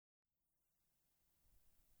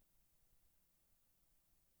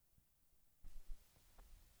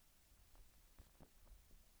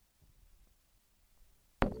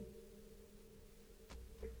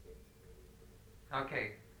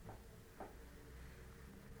Okay.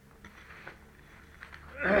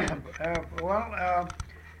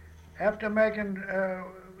 After making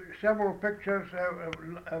several pictures,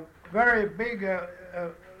 very big,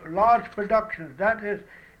 large productions, that is,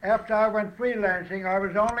 after I went freelancing, I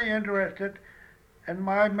was only interested, and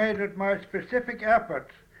I made it my specific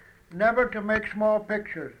efforts, never to make small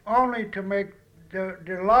pictures, only to make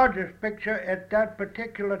the largest picture at that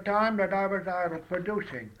particular time that I was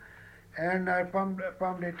producing. And from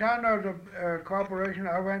the Turner Corporation,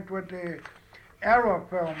 I went with the Arrow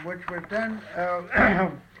film, which was then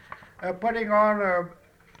putting on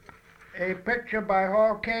a picture by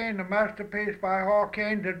Hall Caine, a masterpiece by Hall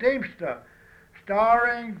Caine, The Deemster,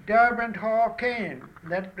 starring Derwent Hall Caine.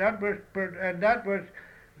 That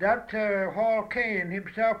Hall Caine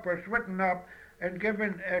himself was written up and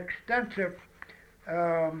given extensive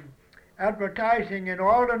advertising in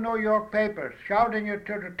all the New York papers, shouting it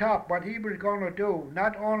to the top what he was going to do,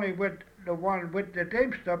 not only with the one with the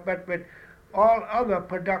Deemster, but with all other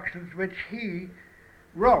productions which he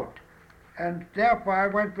wrote. And therefore I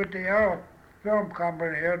went with the Arrow Film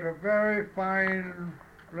Company at a very fine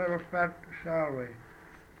little fat salary.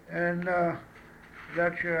 And I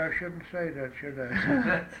shouldn't say that, should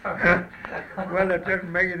I? Well, it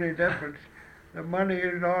doesn't make any difference. The money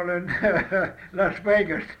is all in Las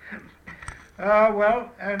Vegas.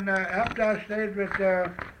 After I stayed with,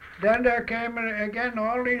 then there came again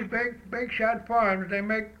all these big shot farms. They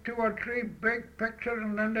make 2 or 3 big pictures,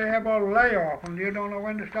 and then they have a layoff, and you don't know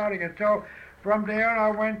when to start again. So from there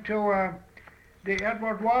I went to the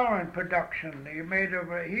Edward Warren production. He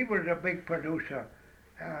was a big producer,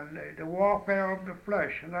 and the Warfare of the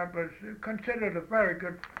Flesh, and that was considered a very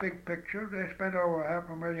good big picture. They spent over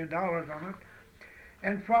 $500,000 on it.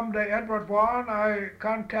 And from the Edward Warren, I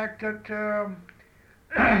contacted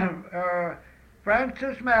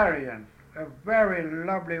Frances Marion, a very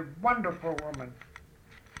lovely, wonderful woman.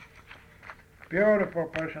 Beautiful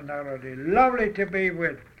personality, lovely to be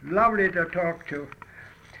with, lovely to talk to.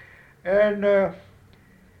 And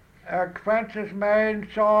Frances Marion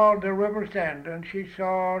saw The River's End, and she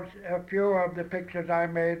saw a few of the pictures I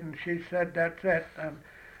made, and she said, that's it.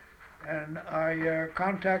 And I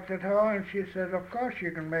contacted her, and she said, of course you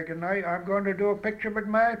can make it. Now I'm going to do a picture with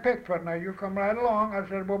Mary Pickford. Now you come right along. I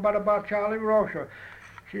said, well, what about Charlie Rocher?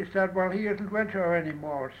 She said, well, he isn't with her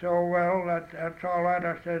anymore. So, well, that's all right.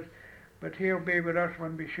 I said, but he'll be with us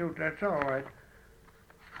when we shoot. That's all right.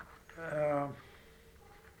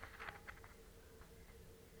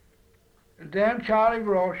 Then Charlie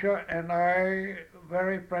Rocher and I,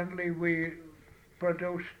 very friendly, we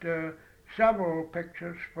produced several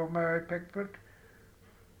pictures for Mary Pickford,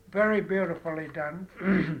 very beautifully done.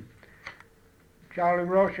 Charlie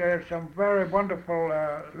Rocher has some very wonderful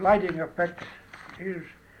lighting effects. He's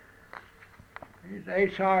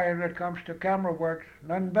ace high when it comes to camera works,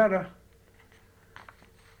 none better.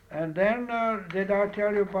 And then, did I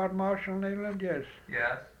tell you about Marshall Neyland? Yes.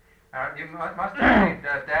 Yes. You must have made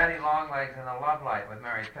Daddy Longlegs and the Lovelight with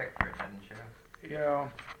Mary Pickford, didn't you? Yeah.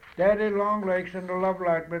 Daddy Longlegs and the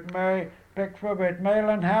Lovelight with Mary Pickford, with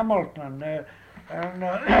Mahlon Hamilton.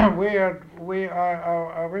 I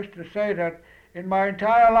wish to say that in my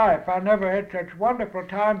entire life I never had such wonderful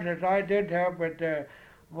times as I did have with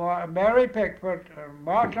Mary Pickford,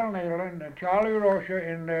 Marshall Neyland, and Charlie Rocher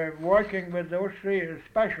in working with those three,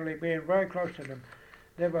 especially being very close to them.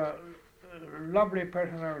 They were lovely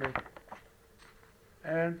personalities.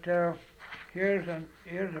 And here's a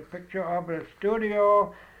picture of a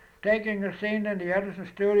studio taking a scene in the Edison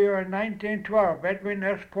studio in 1912. Edwin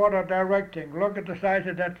S. Porter directing. Look at the size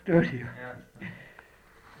of that studio. Yes.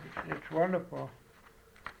 It's wonderful.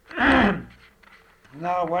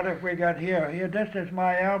 Now, what have we got here? Here, this is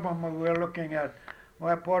my album we're looking at,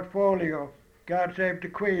 my portfolio, God Save the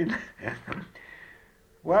Queen.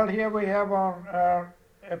 Well, here we have a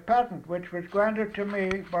patent which was granted to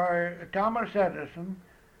me by Thomas Edison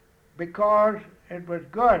because it was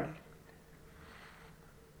good.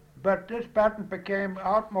 But this patent became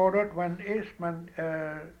outmoded when Eastman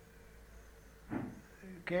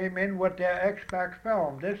came in with their X-Pac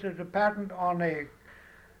film. This is a patent on a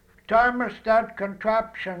thermostat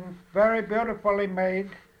contraption, very beautifully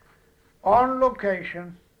made, on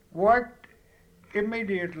location, worked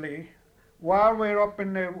immediately while we're up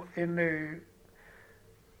in the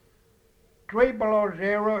 3 below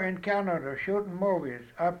zero in Canada shooting movies.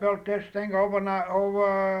 I built this thing over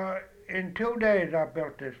in 2 days. I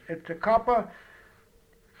built this. It's a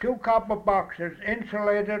two copper boxes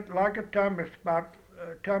insulated like a thermostat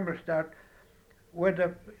with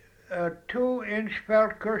a 2-inch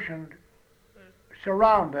felt cushion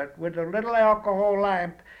surrounded with a little alcohol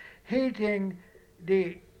lamp heating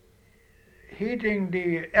the heating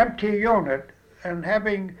the empty unit and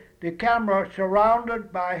having the camera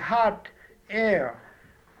surrounded by hot air,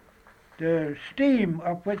 the steam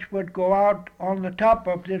of which would go out on the top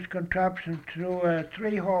of this contraption through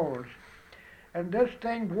 3 holes. And this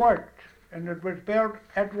thing worked, and it was built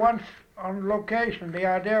at once on location. The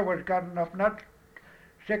idea was gotten up, not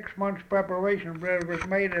 6 months preparation, but it was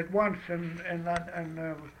made at once, and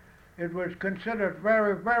it was considered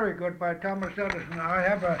very, very good by Thomas Edison. I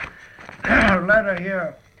have a letter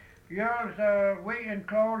here. Yours, we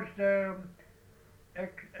enclosed the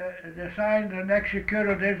signed and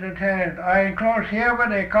executed is at hand. I enclose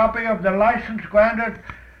herewith a copy of the license granted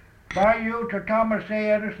by you to Thomas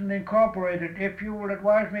A. Edison Incorporated. If you will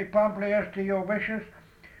advise me promptly as to your wishes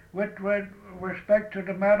with respect to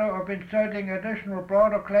the matter of inserting additional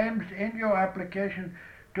broader claims in your application,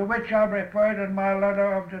 to which I referred in my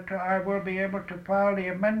letter I will be able to file the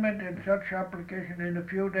amendment in such application in a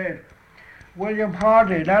few days. William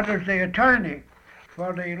Hardy, that is the attorney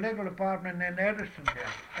for the legal department in Edison.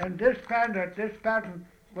 Yeah. And this patent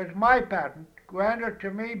was my patent, granted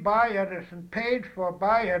to me by Edison, paid for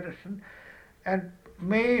by Edison, and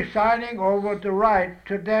me signing over the right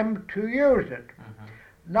to them to use it.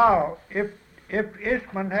 Now, if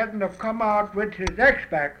Eastman hadn't have come out with his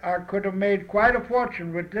X-Pac, I could have made quite a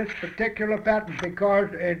fortune with this particular patent,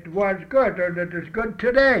 because it was good, and it is good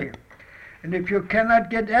today. And if you cannot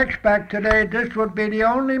get X-Pac today, this would be the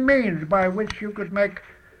only means by which you could make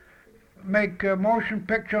a motion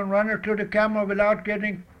picture and run it to the camera without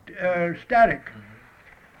getting static.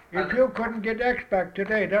 If you couldn't get X-Pac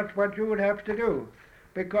today, that's what you would have to do,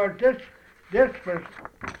 because this was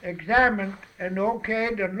examined and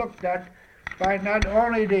okayed and looked at by not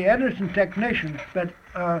only the Edison technicians, but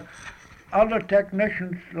other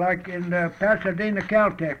technicians like in Pasadena,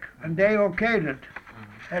 Caltech, and they okayed it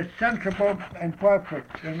as sensible and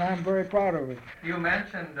perfect, and I'm very proud of it. You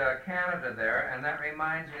mentioned Canada there, and that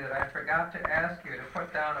reminds me that I forgot to ask you to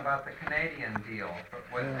put down about the Canadian deal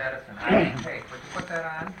with Edison. Would you put that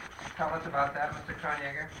on? Tell us about that, Mr.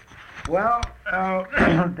 Cronjager. Well,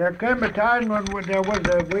 there came a time when we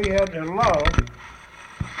had a lull.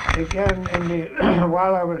 Again,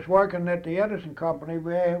 while I was working at the Edison company,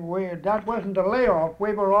 that wasn't a layoff.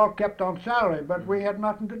 We were all kept on salary, but we had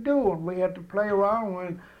nothing to do, and we had to play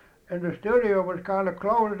around. And the studio was kind of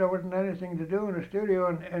closed. There wasn't anything to do in the studio.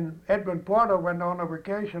 And Edwin Porter went on a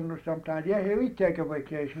vacation or sometimes. Yeah, he'd take a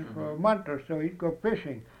vacation for a month or so. He'd go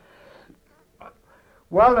fishing.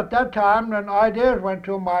 Well, at that time, then ideas went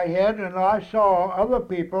through my head, and I saw other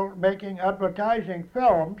people making advertising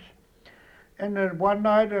films. And then one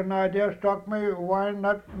night an idea struck me, why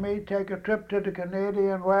not me take a trip to the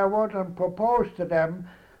Canadian Railroad and propose to them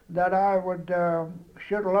that I would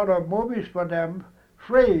shoot a lot of movies for them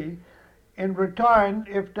free in return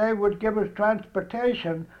if they would give us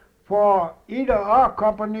transportation for either our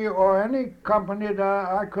company or any company that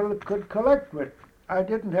I could collect with. I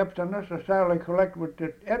didn't have to necessarily collect with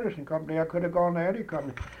the Edison company. I could have gone to any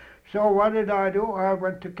company. So what did I do? I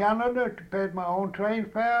went to Canada, paid my own train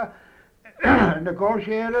fare,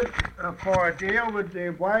 negotiated for a deal with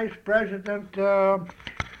the vice president.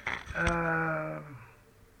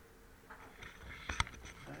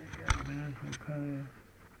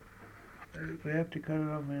 We have to cut it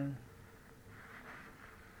off, man.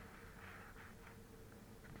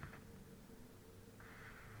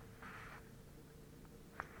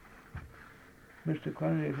 Mr.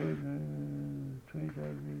 Conley,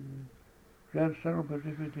 20,000. Grand Central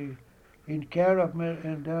Pacific, in care of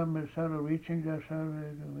Endowment Center, reaching that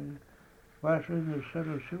center, vice president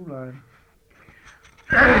Center Shoe Line.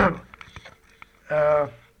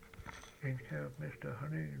 In care of Mr.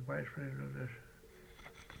 Honey, vice president of this.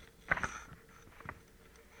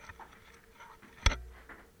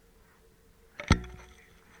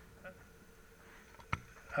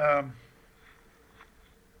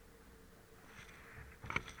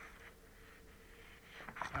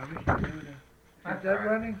 I wish I knew that. Is that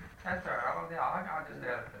running? That's all right. I'll just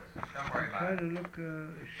edit this. Don't worry about it. Try to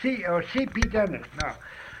look, C.P. Dennis. Now,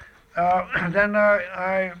 then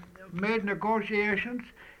I made negotiations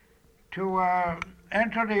to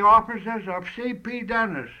enter the offices of C.P.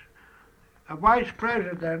 Dennis, a vice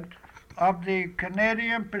president of the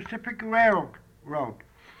Canadian Pacific Railroad.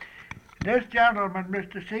 This gentleman,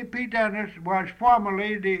 Mr. C.P. Dennis, was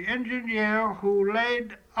formerly the engineer who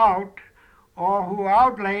laid out or who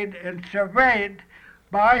outlaid and surveyed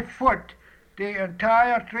by foot the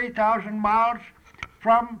entire 3,000 miles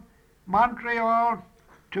from Montreal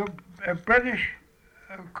to British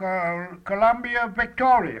Columbia,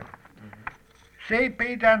 Victoria.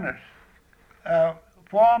 C.P. Dennis,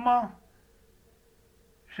 former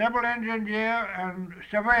civil engineer and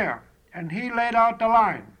surveyor, and he laid out the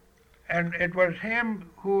line. And it was him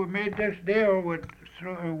who made this deal with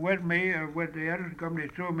me, with the Edison company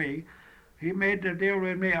through me. He made the deal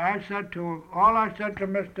with me. I said to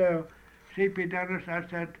Mr. C.P. Dennis, I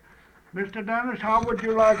said, Mr. Dennis, how would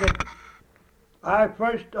you like it? I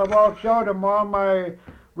first of all showed him all my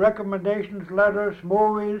recommendations, letters,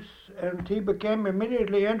 movies, and he became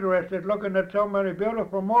immediately interested looking at so many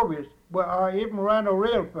beautiful movies. Well, I even ran a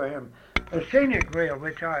reel for him, a scenic reel,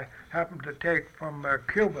 which I happened to take from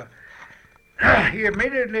Cuba. He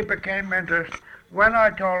immediately became interested when I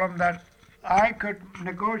told him that I could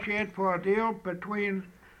negotiate for a deal between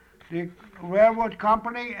the railroad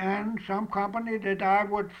company and some company that I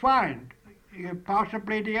would find,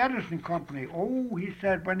 possibly the Edison Company. Oh, he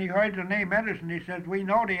said, when he heard the name Edison, he said, we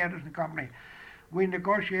know the Edison Company. We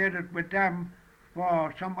negotiated with them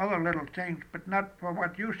for some other little things, but not for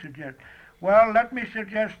what you suggest. Well, let me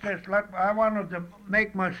suggest this. I wanted to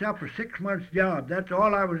make myself a 6-month job. That's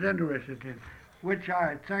all I was interested in, which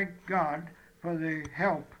I thank God for the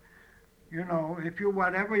help. You know, if you,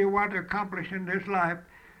 whatever you want to accomplish in this life,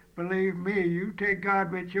 believe me, you take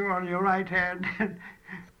God with you on your right hand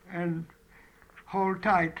and hold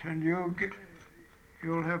tight, and you'll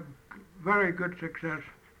have very good success.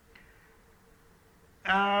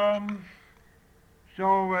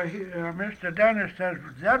 Mr. Dennis says,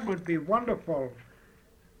 that would be wonderful.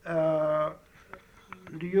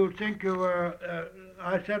 Do you think you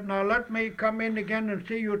I said, now let me come in again and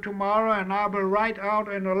see you tomorrow, and I will write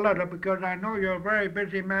out in a letter, because I know you're a very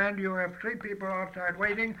busy man. You have 3 people outside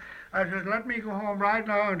waiting. I said, let me go home right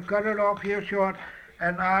now and cut it off here short,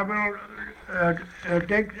 and I will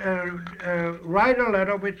write a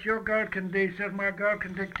letter which your girl can, he said, my girl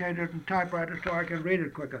can dictate it in typewriter so I can read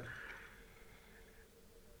it quicker.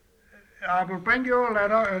 I will bring you a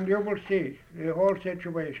letter and you will see the whole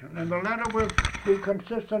situation. And the letter will be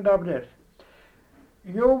consistent of this.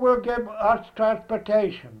 You will give us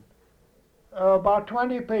transportation, about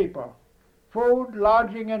 20 people, food,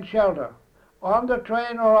 lodging, and shelter, on the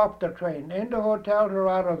train or off the train, in the hotels or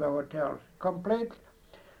out of the hotels, complete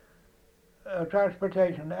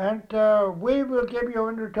transportation. And we will give you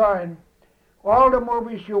in return all the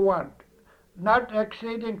movies you want, not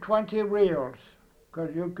exceeding 20 reels.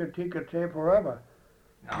 Because he could say forever.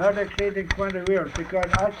 No. Not exceeding 20 reels, because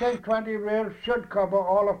I think 20 reels should cover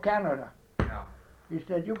all of Canada. No. He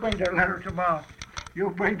said, you bring that letter tomorrow.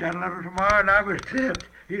 You bring that letter tomorrow, and I was there.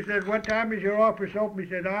 He said, what time is your office open? He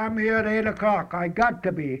said, I'm here at 8 o'clock. I got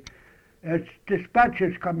to be. As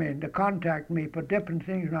dispatchers come in to contact me for different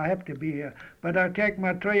things, and I have to be here. But I take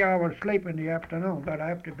my 3 hours sleep in the afternoon, but I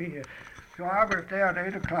have to be here. So I was there at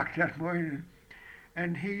 8 o'clock that morning.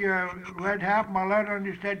 And he read half my letter, and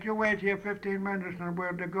he said, you wait here 15 minutes, and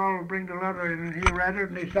the girl will bring the letter in. And he read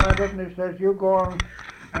it, and he signed it, and he says, you go on.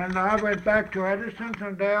 And I went back to Edison's,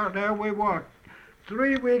 and there we were.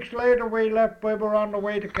 3 weeks later, we left. We were on the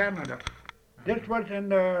way to Canada. This was in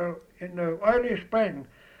the early spring.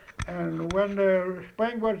 And when the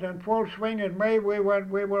spring was in full swing in May, we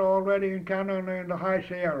were already in Canada in the high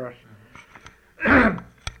Sierras.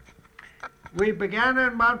 We began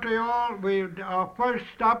in Montreal. Our first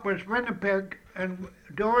stop was Winnipeg, and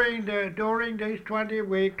during these 20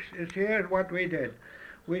 weeks, here's what we did.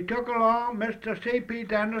 We took along Mr. C.P.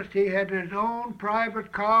 Dennis. He had his own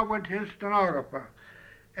private car with his stenographer,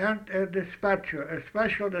 and a dispatcher, a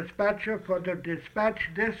special dispatcher for to dispatch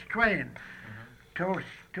this train to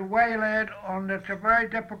waylay it on. It's a very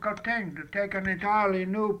difficult thing to take an entirely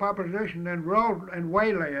new proposition and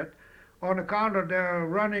waylay it on account of the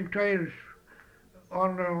running trains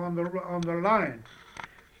on the line,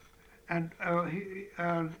 and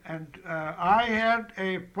I had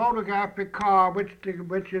a photographic car which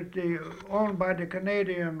is owned by the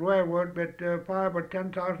Canadian Railroad, with 5,000 or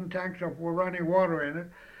 10,000 tanks of running water in it,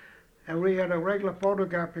 and we had a regular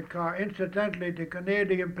photographic car. Incidentally, the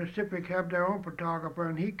Canadian Pacific have their own photographer,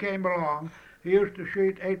 and he came along. He used to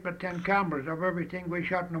shoot 8 or 10 cameras of everything we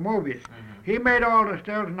shot in the movies. He made all the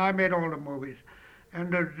stills, and I made all the movies. And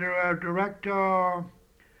the director,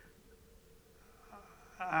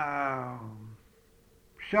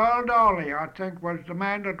 Saul Dawley, I think, was the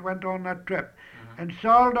man that went on that trip. And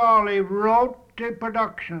Saul Dawley wrote the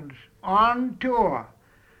productions on tour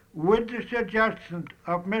with the suggestion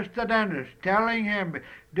of Mr. Dennis, telling him,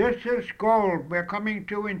 this is gold. We're coming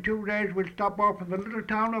to in 2 days. We'll stop off in the little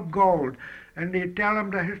town of Gold. And he'd tell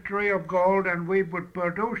him the history of gold, and we would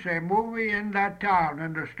produce a movie in that town,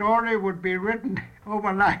 and the story would be written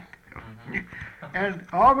overnight. And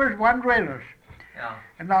always one-reelers. Yeah.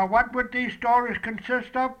 And now what would these stories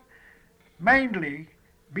consist of? Mainly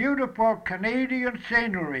beautiful Canadian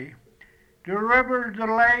scenery, the rivers, the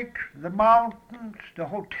lakes, the mountains, the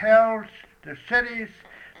hotels, the cities,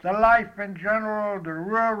 the life in general, the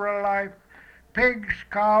rural life, pigs,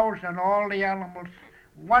 cows, and all the animals.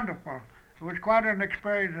 Wonderful. It was quite an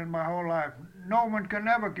experience in my whole life. No one can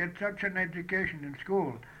ever get such an education in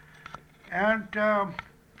school. And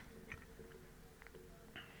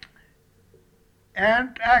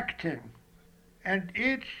acting. And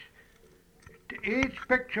each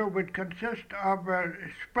picture would consist of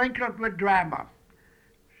sprinkled with drama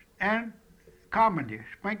and comedy,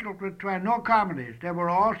 sprinkled with drama. No comedies. They were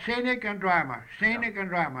all scenic and drama, scenic and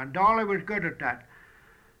drama. And Dolly was good at that.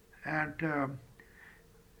 And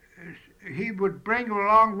he would bring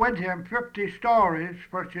along with him 50 stories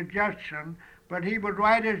for suggestion, but he would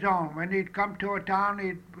write his own. When he'd come to a town,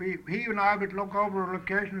 he and I would look over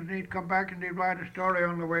locations, and he'd come back and he'd write a story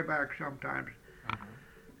on the way back sometimes.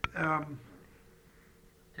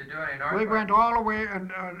 To do any North we went all the way, and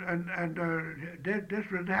this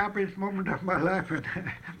was the happiest moment of my life,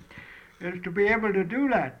 is to be able to do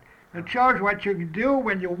that. It shows what you can do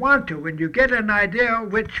when you want to, when you get an idea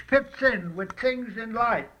which fits in with things in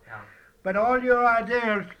life. Yeah. But all your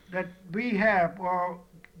ideas that we have or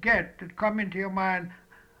get that come into your mind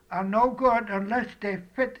are no good unless they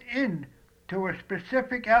fit in to a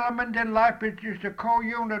specific element in life which is the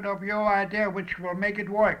co-unit of your idea which will make it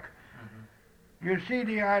work. You see,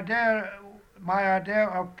 my idea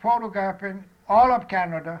of photographing all of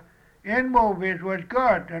Canada in movies was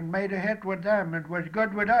good and made a hit with them. It was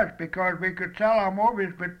good with us because we could sell our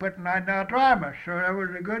movies with putting on our dramas, so that was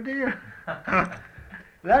a good deal.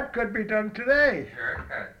 That could be done today. Sure it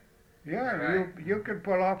could. Yeah, Right. you could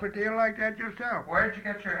pull off a deal like that yourself. Where did you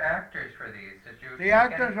get your actors for these? Did you The take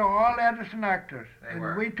actors any? are all Edison actors, They and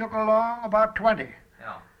were. we took along about 20.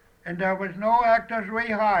 Yeah. And there was no actors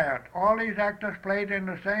rehired. All these actors played in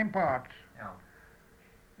the same parts. Yeah.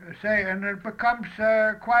 And it becomes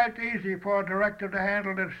quite easy for a director to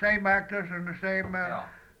handle the same actors and the same, Yeah.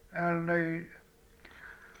 and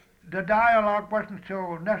the dialogue wasn't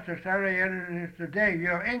so necessary as it is today.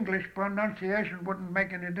 Your English pronunciation wouldn't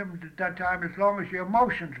make any difference at that time as long as your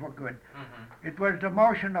emotions were good. Mm-hmm. It was the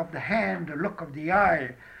motion of the hand, the look of the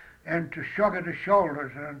eye, and to shrug of the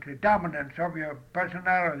shoulders, and the dominance of your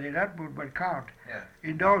personality. That would count Yes.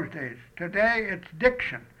 in those days. Today, it's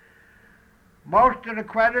diction. Most of the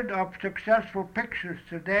credit of successful pictures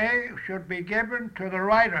today should be given to the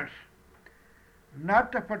writers,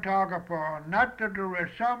 not the photographer, not the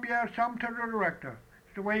director. Some to the director.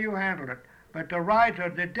 It's the way you handle it. But the writer,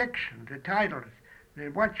 the diction, the titles,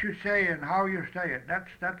 what you say and how you say it,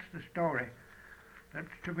 that's the story. That's,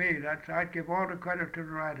 to me, I'd give all the credit to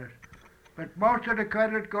the writers. But most of the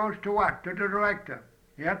credit goes to what? To the director.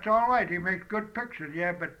 Yeah, that's all right. He makes good pictures,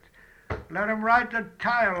 yeah, but let him write the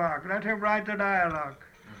dialogue. Let him write the dialogue.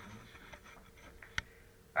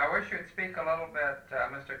 I wish you'd speak a little bit,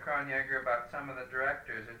 Mr. Cronjager, about some of the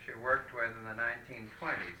directors that you worked with in the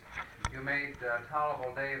 1920s. You made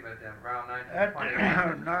Tolerable David around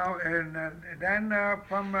 1920. Now, and then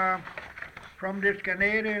from this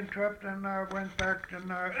Canadian trip, then I went back to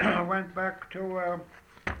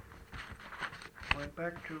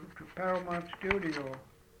Paramount Studio.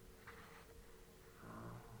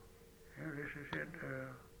 Here, this is it.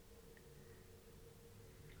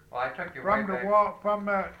 Well, I took you From way the back. wall, from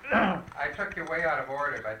I took you way out of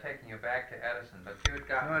order by taking you back to Edison, but you had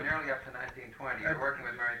gotten Right. nearly up to 1920. You were working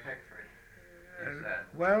with Mary Pickford, you said.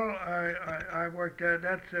 well, I worked at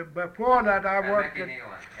before that I And worked Mickey at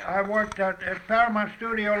Nealon, yeah. I worked at Paramount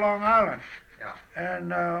Studio, Long Island. Yeah.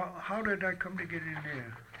 And how did I come to get in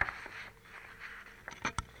there?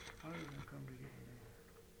 How did I come to get in there?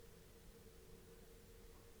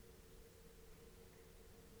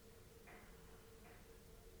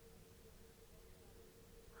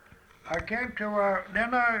 I came to,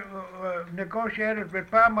 then I negotiated with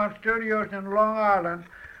Paramount Studios in Long Island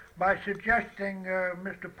by suggesting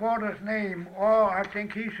Mr. Porter's name, or I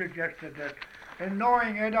think he suggested it. And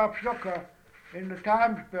knowing Adolf Zucker in the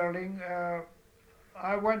Times building,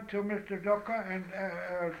 I went to Mr. Zucker and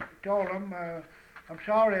told him, I'm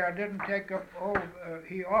sorry I didn't take up,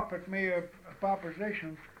 he offered me a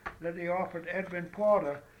proposition that he offered Edwin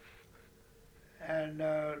Porter, and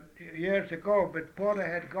years ago, but Porter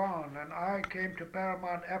had gone, and I came to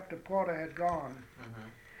Paramount after Porter had gone.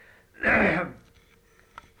 Mm-hmm.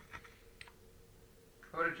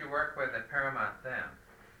 Who did you work with at Paramount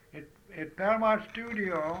then? At Paramount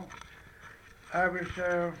Studio, I was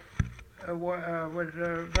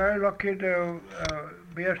very lucky to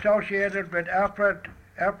be associated with Alfred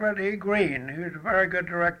E. Green. He was a very good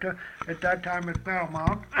director at that time at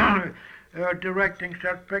Paramount. directing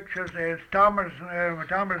such pictures as Thomas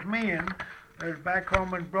Meehan is back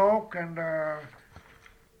home in Broke, and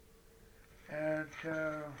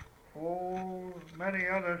many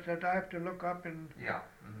others that I have to look up in. Yeah,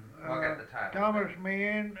 we'll get the title. Thomas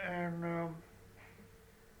Meehan and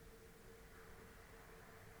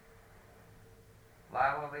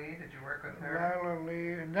Lila Lee, did you work with her? Lila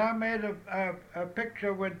Lee, and I made a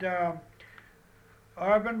picture with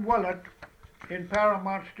Irvin Willett in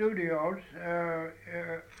Paramount Studios.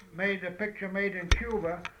 Made a picture made in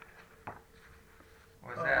Cuba.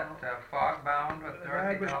 Was that Fog-Bound with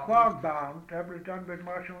Dorothy That was Dalton? Fog-Bound. That was done with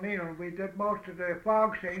Marshall Neal. We did most of the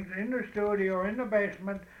fog scenes in the studio, in the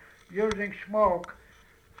basement, using smoke.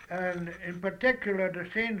 And in particular, the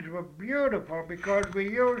scenes were beautiful because we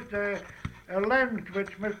used a lens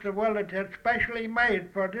which Mr. Willett had specially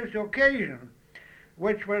made for this occasion,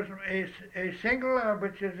 which was a single,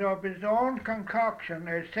 which is of his own concoction,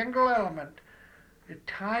 a single element, a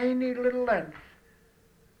tiny little lens,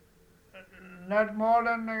 not more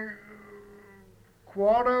than a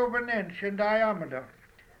quarter of an inch in diameter,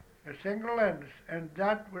 a single lens, and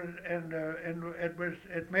that was, and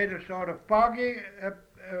it made a sort of foggy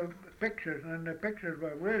pictures, and the pictures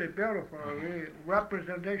were really beautiful, a really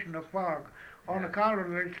representation of fog on account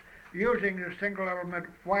of this, using the single element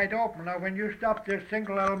wide open. Now when you stop this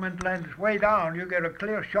single element lens way down, you get a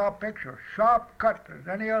clear, sharp picture, sharp cut as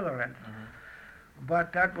any other lens.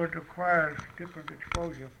 But that would require different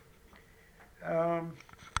exposure.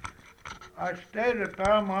 I stayed at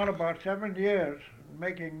Paramount about 7 years,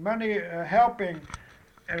 making money, helping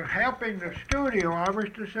the studio, I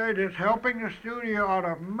wish to say this, helping the studio out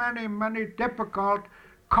of many, many difficult,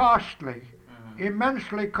 costly,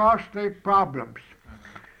 immensely costly problems.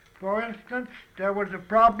 For instance, there was a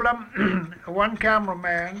problem, one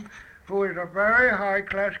cameraman, who is a very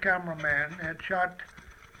high-class cameraman, had shot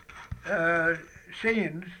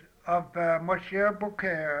scenes of Monsieur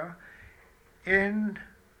Beaucaire in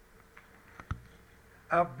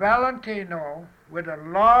a Valentino with a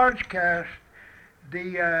large cast,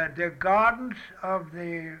 the gardens of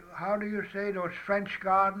the, how do you say those French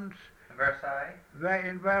gardens? Versailles?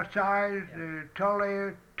 In Versailles, the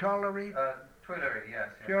Tuileries. Tuileries, yes.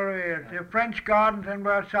 Tuileries. The French gardens in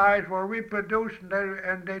Versailles were reproduced,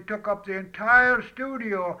 and they took up the entire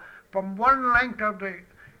studio from one length of the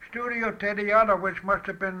studio to the other, which must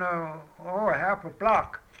have been half a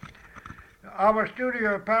block. Our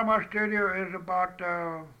studio, Paramount Studio, is about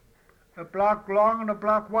a block long and a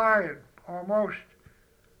block wide, almost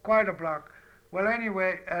quite a block. Well,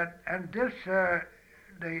 anyway, and this,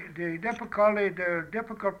 the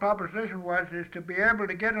difficult proposition is to be able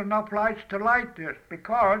to get enough lights to light this,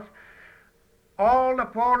 because all the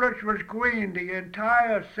foliage was green. The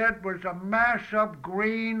entire set was a mass of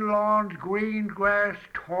green lawns, green grass,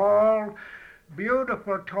 tall,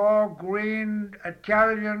 beautiful tall green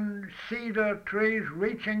Italian cedar trees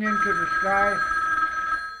reaching into the sky.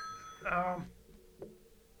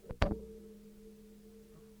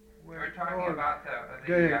 We're talking about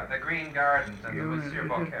the green gardens and the Monsieur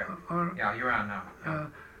Beaucaire. Yeah, you're on now.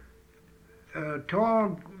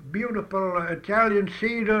 Tall, beautiful Italian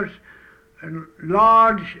cedars and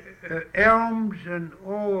large elms and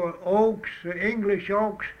oaks, English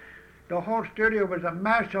oaks. The whole studio was a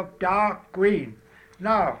mass of dark green.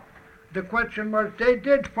 Now, the question was, they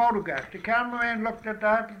did photograph. The cameraman looked at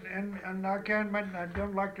that, and I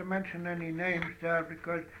don't like to mention any names there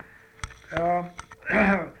because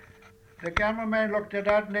the cameraman looked at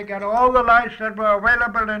that, and they got all the lights that were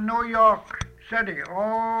available in New York City.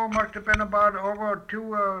 Oh, must have been about over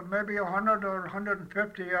maybe 100 or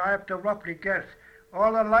 150, I have to roughly guess.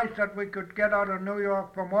 All the lights that we could get out of New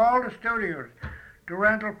York from all the studios to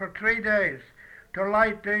rental for 3 days to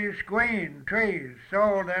light these green trees.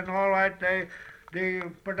 So then, all right,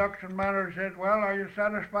 the production manager said, well, are you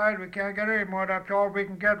satisfied? We can't get any more. That's all we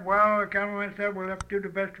can get. Well, the cameraman said, we'll have to do the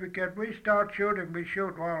best we can. We start shooting, we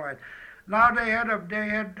shoot, all right. Now they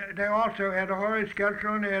also had a hurry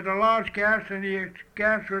schedule, and they had a large cast, and the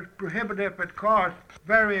cast was prohibitive at cost,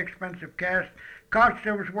 very expensive cast.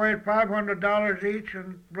 Costumes weighed $500 each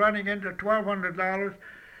and running into $1,200,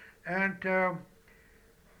 and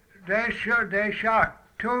they shot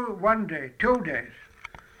 2 days.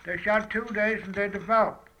 They shot 2 days, and they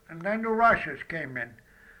developed, and then the rushes came in.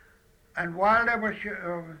 And while they were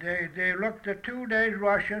they looked at 2 days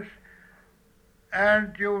rushes,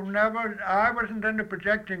 and I wasn't in the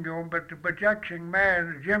projecting room, but the projecting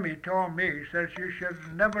man, Jimmy, told me, he says, you should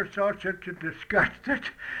never saw such a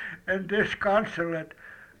disgusted and disconsolate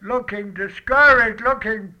looking, discouraged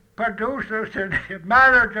looking producers and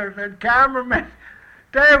managers and cameramen.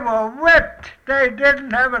 They were whipped. They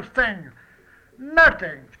didn't have a thing.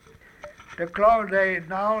 Nothing. The clothes,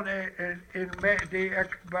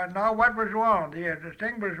 but now what was wrong? The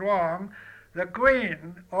thing was wrong. The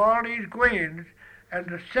green, all these greens, and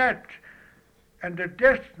the set, and the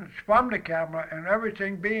distance from the camera, and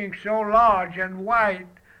everything being so large and wide,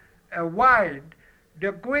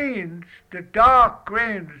 the greens, the dark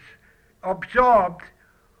greens, absorbed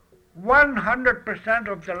 100%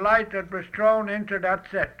 of the light that was thrown into that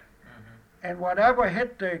set. And whatever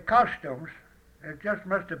hit the costumes, it just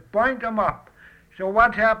must have burned them up. So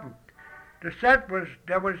what happened? The set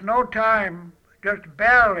there was no time, just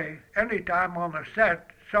barely any time on the set.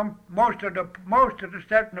 Most of the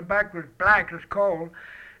set in the back was black as coal,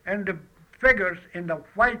 and the figures in the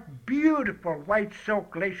beautiful white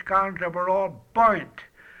silk lace gowns that were all burnt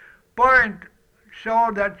so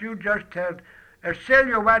that you just had a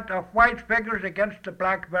silhouette of white figures against the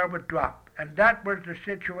black velvet drop. And that was the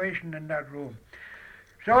situation in that room.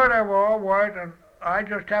 So they were all white, and I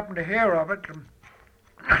just happened to hear of it. And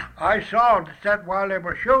I saw the set while they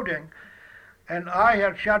were shooting, and I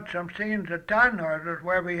had shot some scenes at Tannhäuser's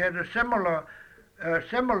where we had a similar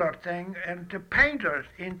thing, and the painters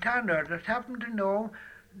in Tannhäuser's happened to know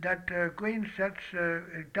that green sets,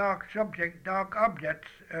 dark objects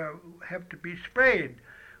have to be sprayed,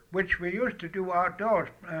 which we used to do outdoors,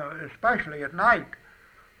 especially at night.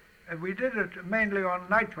 And we did it mainly on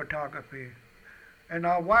night photography. And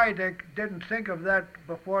now why they didn't think of that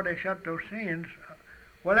before they shot those scenes,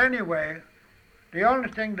 well, anyway, the only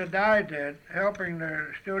thing that I did, helping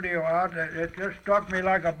the studio out, it just struck me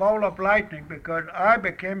like a bolt of lightning, because I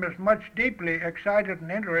became as much deeply excited and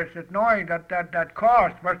interested, knowing that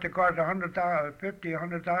cost must have cost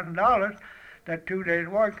 $100,000, that 2 days'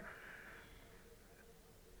 work.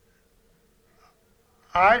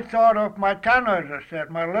 I thought of my Tannhäuser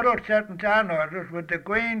set, my little set in Tannhäuser's with the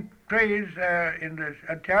green trees in the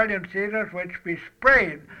Italian theaters, which we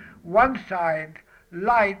sprayed one side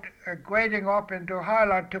light grading up into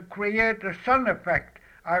highlight to create the sun effect.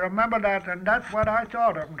 I remember that, and that's what I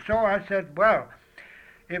thought of. And so I said, well,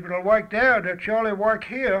 if it'll work there, it'll surely work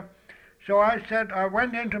here. So I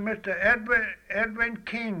went into Mr. Edwin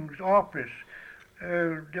King's office,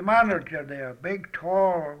 the manager there, big,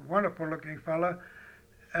 tall, wonderful-looking fellow,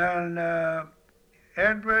 and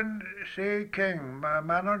Edwin C. King,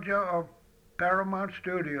 manager of Paramount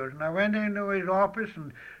Studios. And I went into his office,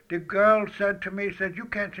 and the girl said to me, you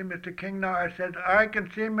can't see Mr. King now. I said, I can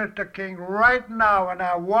see Mr. King right now. And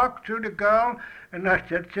I walked to the girl, and I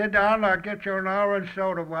said, sit down, I'll get you an orange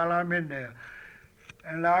soda while I'm in there.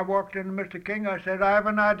 And I walked into Mr. King, I said, I have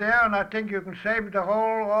an idea, and I think you can save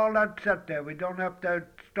all that set there. We don't have to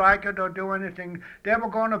strike it or do anything. They were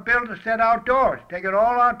going to build a set outdoors, take it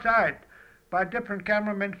all outside, by different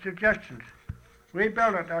cameramen's suggestions.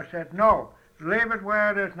 Rebuild it. I said, no, leave it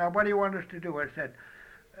where it is. Now, what do you want us to do? I said,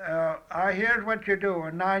 here's what you do,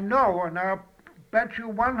 and I know, and I'll bet you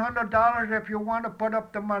 $100 if you want to put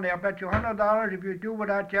up the money. I'll bet you $100 if you do what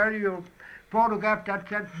I tell you, you'll photograph that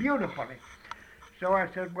set beautifully. So I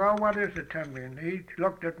said, well, what is it, Henry? And he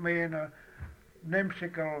looked at me in a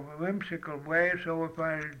whimsical way, so if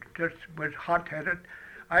I just was hot-headed,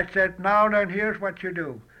 I said, now then, here's what you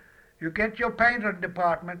do. You get your painter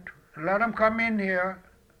department, let them come in here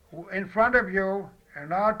in front of you,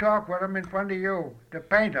 and I'll talk with them in front of you, the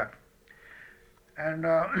painter. And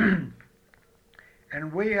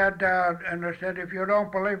and we had, and I said, if you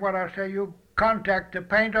don't believe what I say, you contact the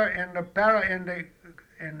painter in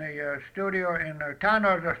the studio, in the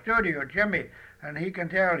Tannhäuser studio, Jimmy, and he can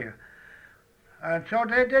tell you. And so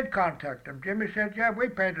they did contact him. Jimmy said, yeah, we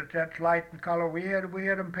painted sets light and color. We had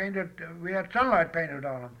them painted, we had sunlight painted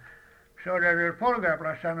on them. So they were photographed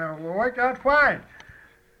last time, and it worked out fine.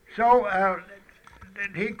 So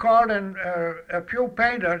he called in a few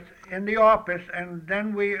painters in the office, and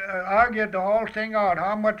then we argued the whole thing out,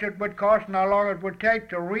 how much it would cost and how long it would take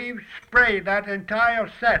to re-spray that entire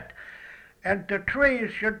set. And the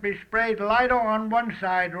trees should be sprayed lighter on one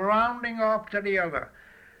side, rounding off to the other,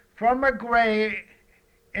 from a gray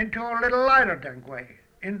into a little lighter than gray.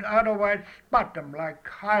 Otherwise, spot them like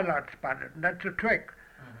highlight spotted, and that's a trick.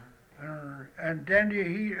 And then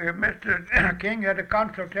Mr. King had a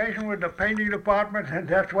consultation with the painting department, and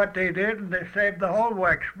that's what they did, and they saved the whole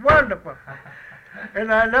works. Wonderful!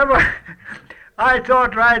 And I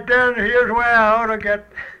thought right then, here's where I ought to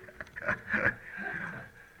get...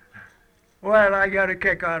 Well, I got a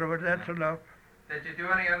kick out of it, that's enough. Did you do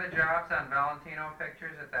any other jobs on Valentino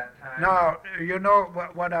pictures at that time? Now, you know,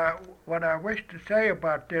 what I wish to say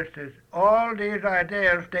about this is all these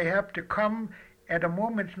ideas, they have to come at a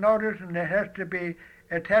moment's notice, and it has to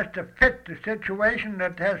fit the situation,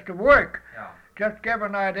 that has to work. Yeah. just give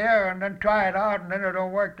an idea and then try it out and then it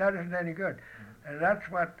don't work. That isn't any good. And that's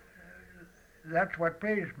what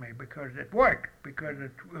pleased me, because it worked, because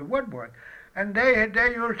it would work. And they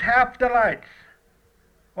used half the lights.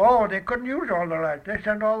 Oh, they couldn't use all the lights. They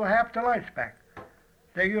sent half the lights back.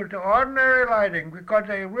 They used the ordinary lighting because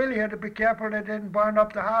they really had to be careful they didn't burn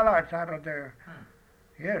up the highlights out of there.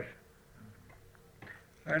 Yes.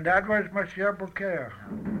 And that was Monsieur Bouquet.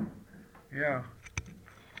 Yeah.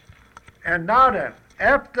 And now then,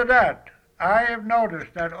 after that, I have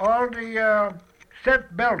noticed that all the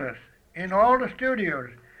set builders in all the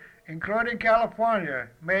studios, including California,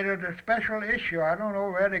 made it a special issue. I don't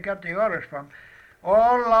know where they got the orders from.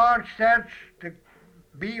 All large sets to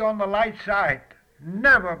be on the light side.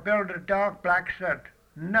 Never build a dark black set.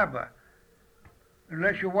 Never.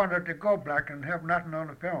 Unless you wanted to go black and have nothing on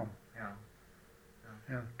the film.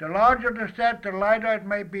 Yeah. The larger the set, the lighter it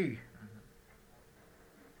may be.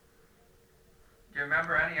 Do you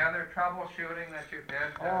remember any other troubleshooting that you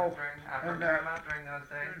did during those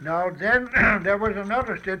days? Now then, there was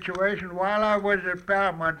another situation while I was at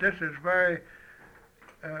Paramount. This is very,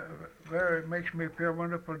 makes me feel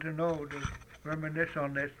wonderful to know, to reminisce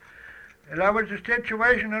on this. And that was a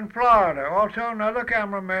situation in Florida. Also another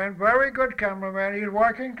cameraman, very good cameraman. He's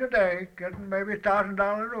working today, getting maybe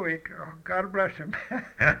 $1,000 a week. Oh, God bless him.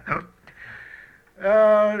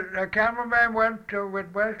 The cameraman went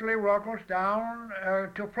with Wesley Ruckles down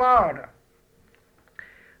to Florida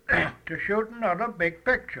to shoot another big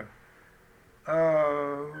picture.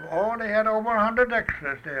 They had over 100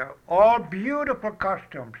 extras there, all beautiful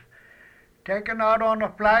costumes, taken out on the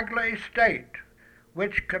Flagler Estate,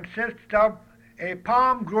 which consists of a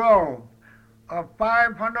palm grove of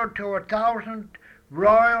 500 to 1,000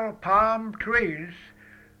 royal palm trees,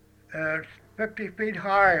 50 feet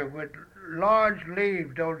high, with large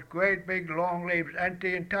leaves, those great big long leaves, and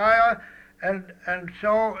the entire, and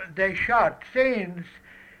so they shot scenes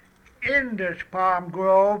in this palm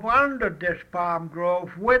grove, under this palm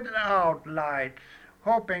grove, without lights,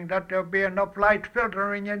 hoping that there'll be enough light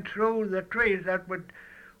filtering in through the trees that would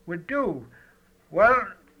do. Well,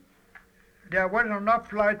 there wasn't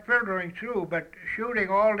enough light filtering through, but shooting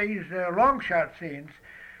all these long shot scenes,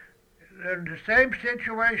 the same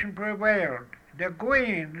situation prevailed. The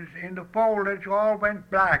greens in the foliage all went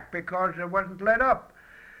black because it wasn't lit up.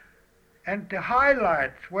 And the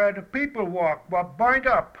highlights where the people walked were burnt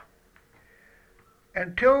up.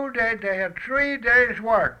 And they had 3 days'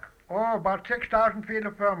 work. About 6,000 feet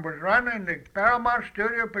of film was run in the Paramount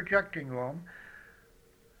Studio projecting room.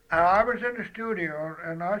 And I was in the studio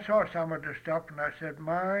and I saw some of the stuff and I said,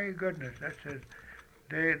 my goodness,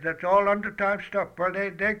 that's all undertime stuff. Well,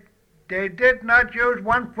 they did not use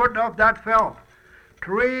 1 foot of that film.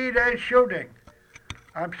 3 days shooting.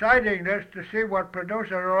 I'm citing this to see what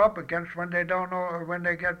producers are up against when they don't know, when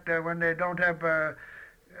they don't have the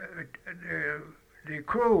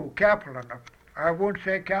crew careful enough. I won't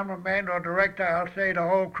say cameraman or director, I'll say the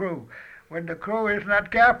whole crew. When the crew is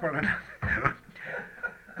not careful enough.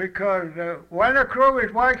 Because when a crew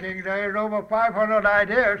is working, there's over 500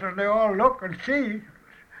 ideas and they all look and see.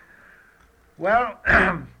 Well,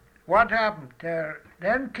 what happened?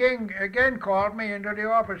 Then King again called me into the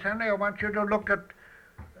office. Henry, I want you to look at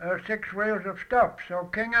 6 reels of stuff. So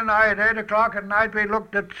King and I at 8 o'clock at night, we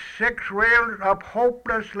looked at 6 reels of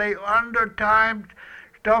hopelessly undertimed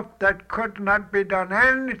stuff that could not be done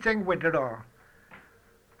anything with it all.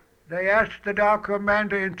 They asked the dark man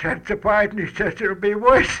to intensify it, and he says it'll be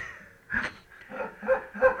worse.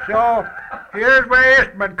 So here's where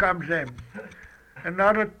Eastman comes in.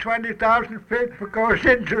 Another 20,000 feet goes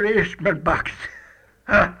into the Eastman box.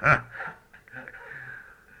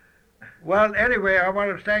 Well, anyway, I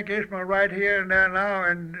want to thank Eastman right here and there now,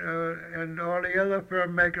 and all the other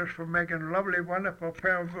filmmakers for making lovely, wonderful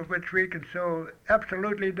films which we can so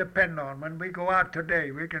absolutely depend on. When we go out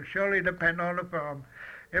today, we can surely depend on the film.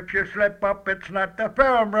 If you slip up, it's not the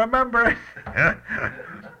film, remember it.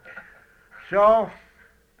 So,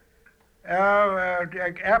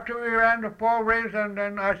 after we ran the 4 reels, and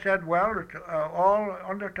then I said, well, it's all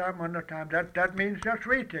under time. That means just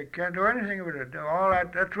retake. Can't do anything with it. All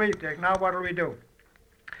that's retake. Now what do we do?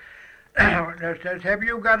 They says, have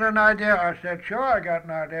you got an idea? I said, sure, I got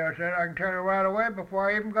an idea. I said, I can tell you right away before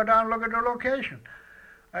I even go down and look at the location.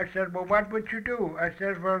 I said, well, what would you do? I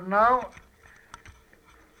said, well, now,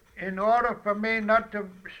 in order for me not to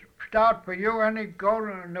start for you any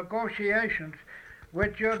negotiations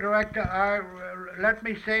with your director, let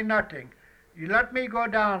me say nothing. You let me go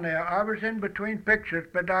down there. I was in between pictures,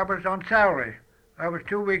 but I was on salary. I was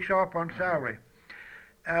 2 weeks off on salary.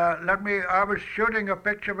 I was shooting a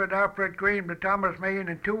picture with Alfred Green with Thomas Meehan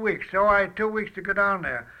in 2 weeks, so I had 2 weeks to go down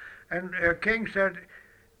there. And King said,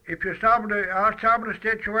 if you I'll stop the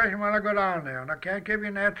situation when I go down there. And I can't give you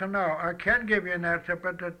an answer now. I can give you an answer,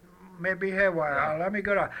 but it may be haywire. Yeah. Let me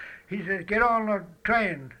go down. He said, get on the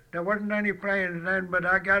train. There wasn't any planes then, but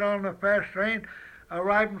I got on the fast train,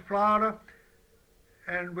 arrived in Florida,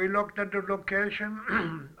 and we looked at the location,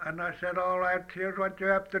 and I said, all right, here's what you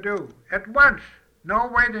have to do. At once, no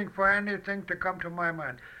waiting for anything to come to my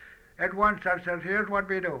mind. At once I said, here's what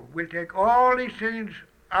we do. We take all these scenes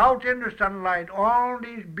out in the sunlight, all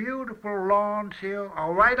these beautiful lawns here,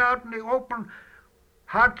 or right out in the open,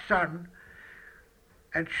 hot sun,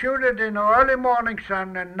 and shoot it in the early morning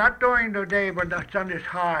sun, and not during the day when the sun is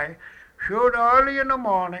high. Shoot early in the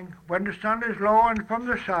morning when the sun is low and from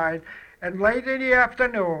the side, and late in the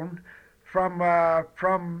afternoon from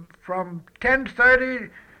 10:30,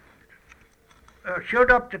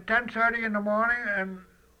 shoot up to 10:30 in the morning, and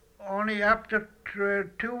only after 2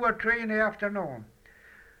 or 3 in the afternoon.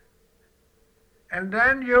 And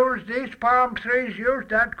then use these palm trees, use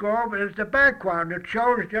that grove as the background. It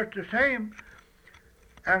shows just the same.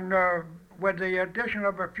 And with the addition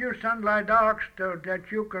of a few sunlight arcs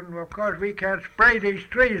that you can, of course, we can't spray these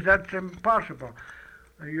trees, that's impossible.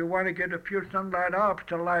 You want to get a few sunlight arcs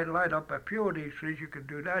to light up a few of these trees, you can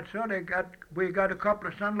do that. So we got a couple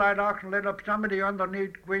of sunlight arcs and lit up some of the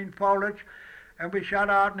underneath green foliage, and we shot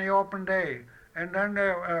out in the open day. And then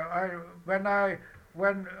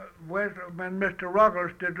when Mr.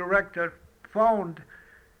 Ruggles, the director, phoned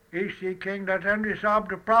E.C. King that Henry solved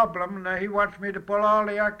the problem, and he wants me to pull all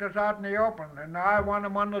the actors out in the open, and I want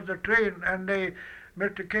them under the tree. And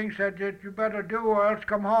Mr. King said, you better do or else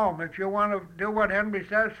come home. If you want to do what Henry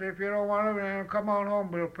says, if you don't want to, then come on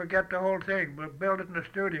home. We'll forget the whole thing. We'll build it in the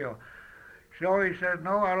studio. So he said,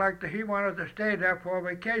 no, he wanted to stay there for a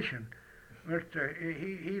vacation.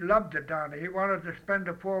 He loved it down there. He wanted to spend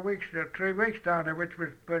the 3 weeks down there, which was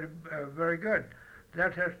very good.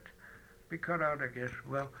 That has to be cut out, I guess.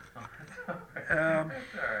 Well, That's all right.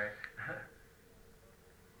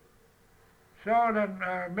 So then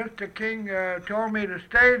Mr. King told me to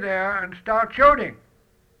stay there and start shooting.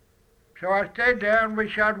 So I stayed there, and we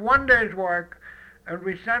shot 1 day's work, and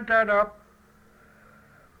we sent that up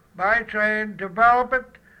by train, developed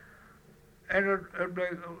it, and the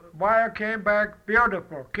wire came back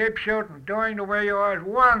beautiful. Keep shooting, doing the way you are is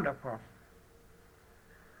wonderful.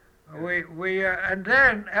 And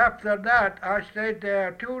then after that, I stayed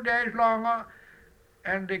there 2 days longer,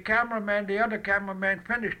 and the other cameraman,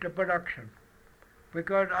 finished the production,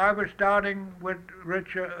 because I was starting with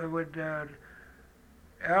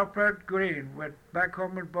Alfred Green, with Back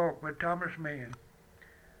Home in Book, with Thomas Meehan.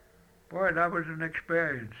 Boy, that was an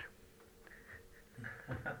experience.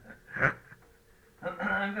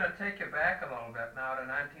 I'm going to take you back a little bit now to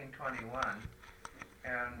 1921,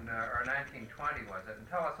 or 1920 was it, and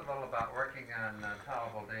tell us a little about working on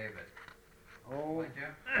Tolerable David. Oh, Would you?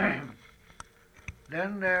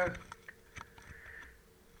 Then there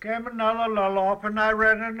came another lull off, and I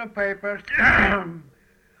read in the papers,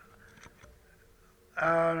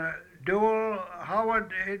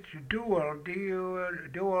 Howard H. Duell,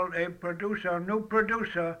 Duell, a new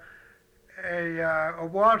producer, a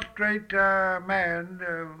Wall Street man,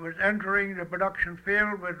 was entering the production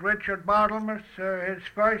field with Richard Barthelmess, his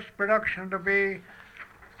first production to be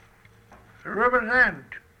River's End.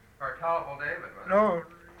 Or Tolerable David, was it? No,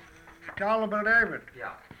 Tolerable David.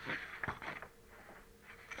 Yeah.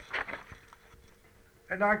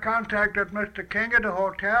 And I contacted Mr. King at the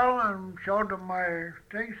hotel and showed him my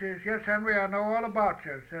things. He says, yes, Henry, I know all about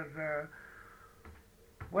you. He says,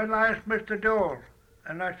 when I asked Mr. Duell,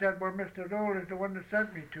 and I said, well, Mr. Duell is the one that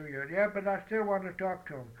sent me to you. Yeah, but I still want to talk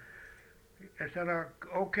to him. I said,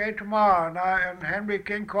 okay, tomorrow. And Henry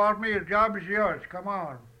King called me, the job is yours, come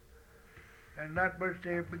on. And that was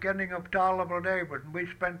the beginning of Tolerable David. And we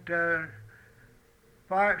spent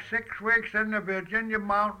 6 weeks in the Virginia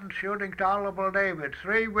mountains shooting Tolerable David.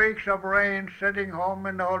 3 weeks of rain, sitting home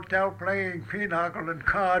in the hotel playing pinochle and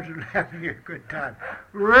cards and having a good time.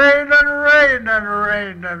 Rain and rain and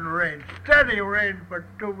rain and rain. Steady rain for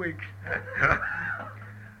 2 weeks.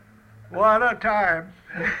 What a time.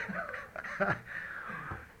 Okay.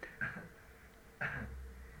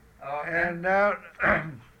 And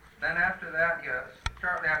then after that,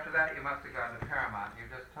 shortly after that, you must have gone to Paramount. You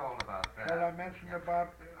just told about that. well, I mentioned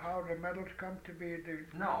about how the medals come to be.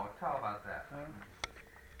 No, tell about that.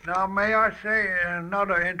 Now, may I say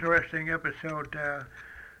another interesting episode?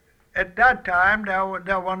 at that time, there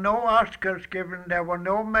were no Oscars given, there were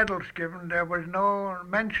no medals given, there was no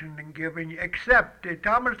mentioning given, except the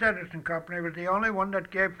Thomas Edison Company was the only one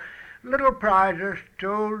that gave little prizes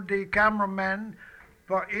to the cameramen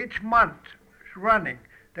for each month running.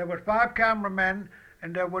 There were 5 cameramen,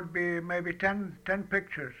 and there would be maybe 10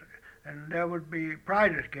 pictures, and there would be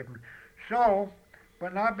prizes given. So,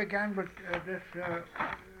 when I began with this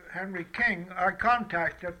Henry King, I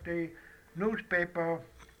contacted the newspaper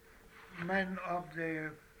men of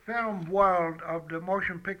the film world, of the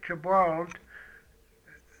motion picture world,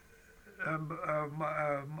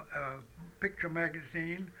 picture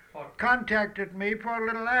magazine, contacted me for a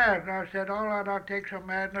little ad. And I said, all right, I'll take some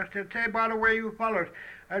ad. And I said, say, by the way, you fellas,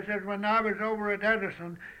 I said, when I was over at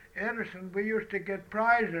Edison, we used to get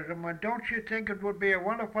prizes. And went, don't you think it would be a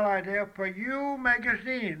wonderful idea for you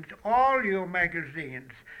magazines, all you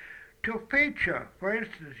magazines, to feature, for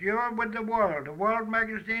instance, You're with the World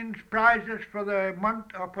magazine's prizes for the month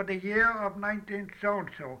or for the year of 19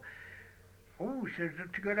 so-and-so. Oh, he says,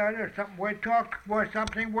 that's a good idea. Something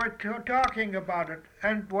worth talking about it.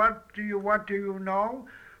 And what do you know?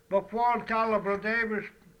 Before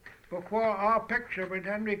our picture with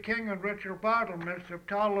Henry King and Richard Barthelmess of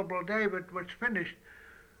Tolerable David was finished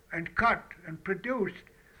and cut and produced,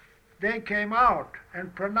 they came out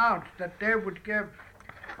and pronounced that they would give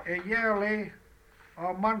a yearly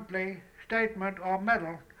or monthly statement or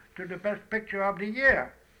medal to the best picture of the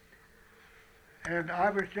year. And I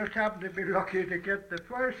was just happened to be lucky to get the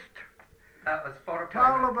first. That was photoplay.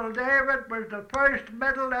 Tolerable David was the first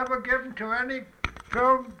medal ever given to any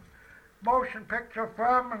film motion picture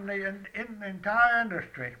firm in the entire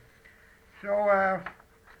industry. So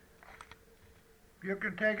you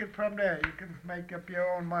can take it from there. You can make up your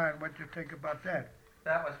own mind what you think about that.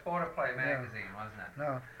 That was Photoplay magazine, wasn't it?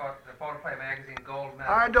 No. The Photoplay magazine gold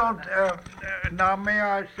medal. I don't, now may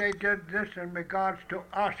I say this in regards to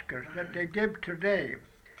Oscars that they give today.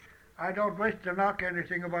 I don't wish to knock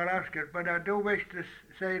anything about Oscars, but I do wish to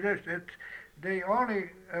say this. It's the only,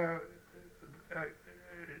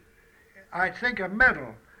 I think a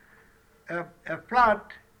medal, a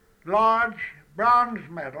flat, large bronze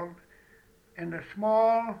medal and a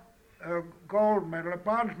small gold medal. A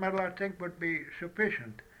bronze medal, I think, would be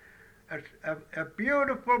sufficient. A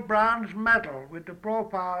beautiful bronze medal with the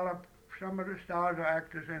profile of some of the stars or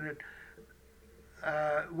actors in it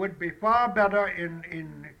would be far better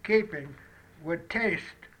in keeping with taste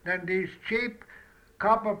than these cheap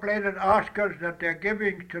copper-plated Oscars that they're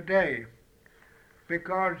giving today,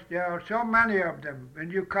 because there are so many of them. When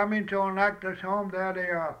you come into an actor's home, there they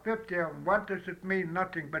are, 50 of them. What does it mean?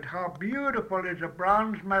 Nothing. But how beautiful is a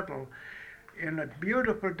bronze medal in a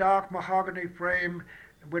beautiful dark mahogany frame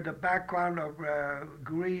with a background of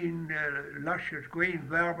green, luscious green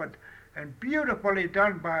velvet, and beautifully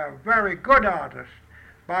done by a very good artist,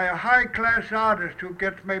 by a high-class artist who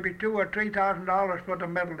gets maybe $2,000 or $3,000 for the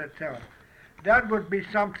medal itself. That would be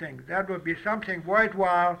something. That would be something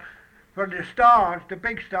worthwhile for the stars, the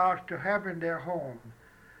big stars, to have in their home.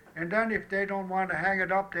 And then if they don't want to hang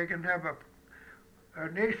it up, they can have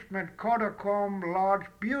an Eastman Kodachrome large,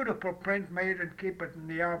 beautiful print made and keep it in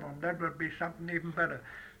the album. That would be something even better.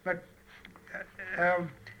 But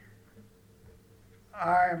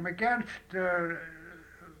I'm against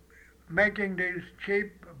making these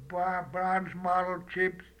cheap bronze model,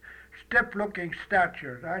 cheap, stiff-looking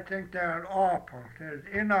statues. I think they're awful.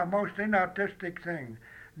 They're most inartistic thing.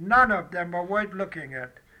 None of them are worth looking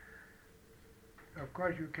at. Of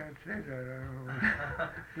course, you can't say that,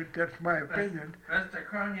 but that's my opinion. Mr.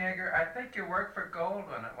 Cronjager, I think you worked for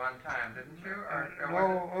Goldwyn at one time, didn't you?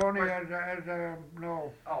 No, only as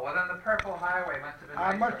no. Oh, well then the Purple Highway must have been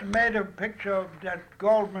I must have made a picture of that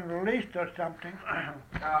Goldwyn released or something.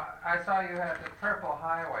 I saw you had the Purple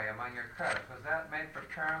Highway among your credits. Was that made for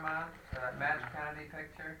Paramount, that Madge Kennedy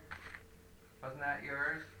picture? Wasn't that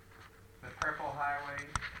yours? The Purple Highway?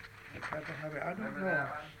 I don't Remember know. that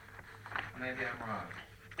one? Maybe I'm wrong.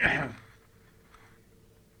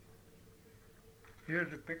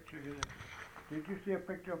 Here's a picture. Did you see a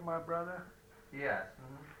picture of my brother? Yes.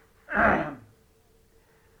 I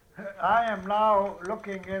am now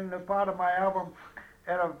looking in the part of my album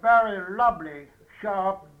at a very lovely,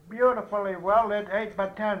 sharp, beautifully well-lit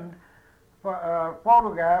 8x10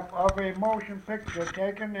 photograph of a motion picture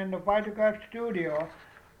taken in the Vitagraph studio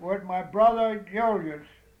with my brother Julius,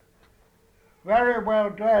 very well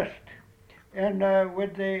dressed, and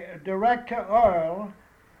with the director Earl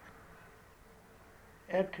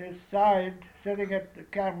at his side, sitting at the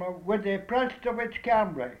camera, with a Prestovich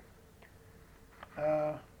Cambry,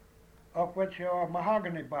 of which are a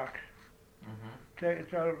mahogany box.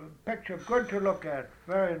 it's a picture good to look at.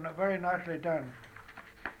 Very nicely done.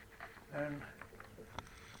 And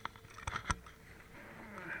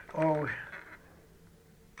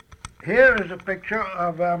here is a picture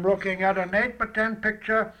of I'm looking at an 8x10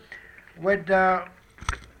 picture with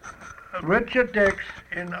Richard Dix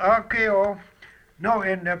in RKO. No,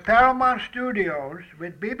 in the Paramount Studios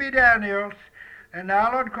with B.B. Daniels and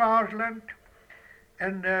Alan Crosland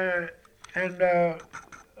and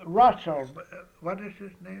Russell. What is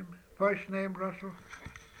his name? First name Russell?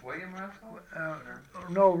 William Russell?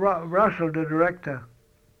 No, Russell, the director.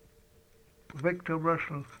 Victor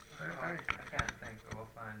Russell. I can't think, but we'll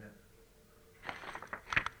find it.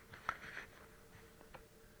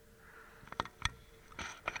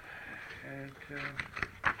 And,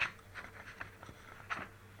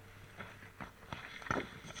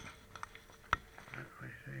 let me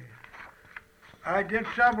see. I did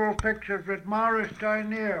several pictures with Morris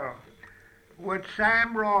Darnier, with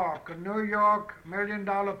Sam Rock, a New York $1 million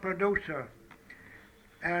producer.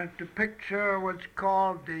 And the picture was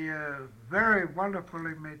called the very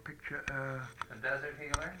wonderfully made picture. The Desert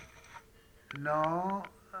Healer? No.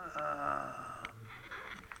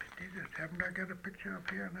 Haven't I got a picture up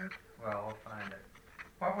here, Ned? Well, we'll find it.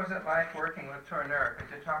 What was it like working with Tourneur?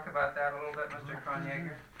 Could you talk about that a little bit, Mr.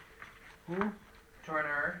 Cronjager? Who?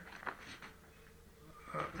 Tourneur.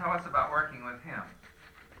 Tell us about working with him.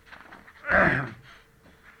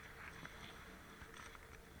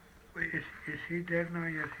 Is he dead now?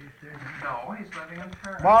 Yes, he's dead. No, he's living in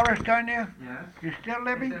Paris. Morris Darnier? Yes. He's still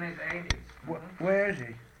living? He's in his 80s. Where is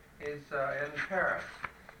he? He's in Paris.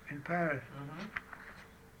 In Paris.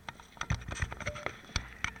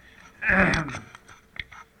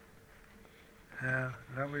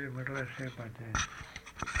 Lovely, what do I say about that?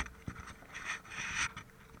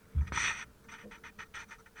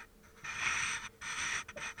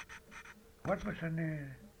 What was the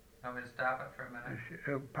name? Want me to stop it for a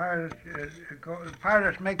minute?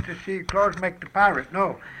 Pirates make the sea, clothes make the pirate.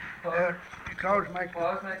 No. Clothes make the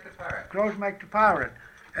pirate. Clothes make the pirate.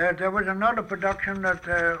 There was another production that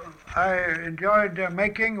I enjoyed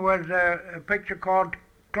making was a picture called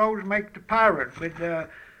Clothes Make the Pirate with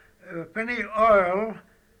Finney Earle,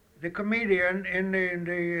 the comedian in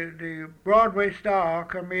the Broadway star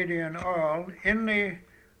comedian Earle in the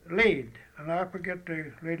lead, and I forget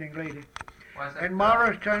the leading lady. And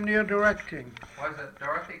Morris Darnier directing. Was it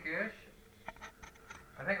Dorothy Gish?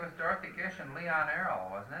 I think it was Dorothy Gish and Leon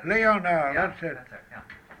Errol, wasn't it? Leon Earle, yeah, that's it. That's it,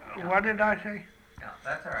 yeah. What did I say? Yeah,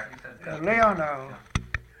 that's all right. You said Leon Earle.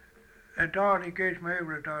 And Dorothy Gish, maybe it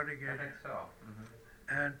was Dorothy Gish. I think so.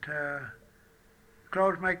 And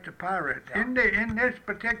Clothes Make the Pirate. Yeah. In this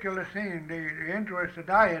particular scene, the interest that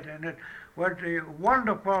I had in it was the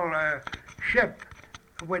wonderful ship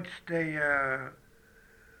which they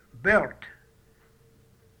built.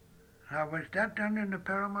 Now, was that done in the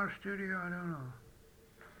Paramount studio? I don't know.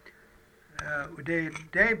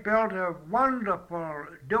 They built a wonderful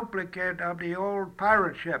duplicate of the old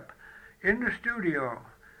pirate ship in the studio.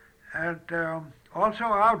 And also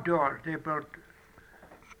outdoors, they built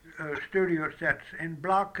studio sets in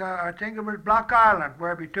I think it was Block Island,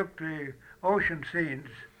 where we took the ocean scenes.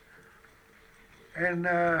 And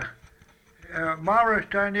Morris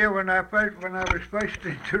Darnier, when I was first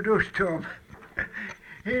introduced to him,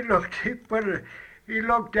 he looked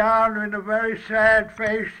down with a very sad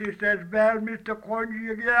face. He says, "Well, Mr.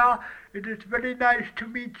 Cronjager, it is very nice to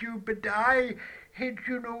meet you, but I had,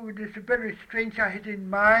 it is very strange. I had in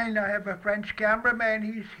mind, I have a French cameraman.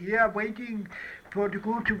 He's here waiting to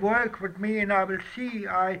go to work with me, and I will see.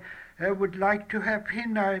 I would like to have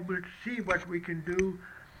him. I will see what we can do."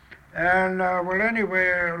 And well,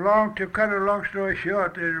 anyway, to cut a long story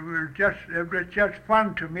short, it was just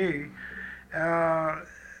fun to me.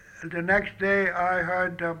 The next day I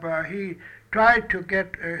heard he tried to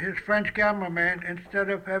get his French cameraman instead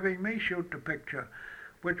of having me shoot the picture,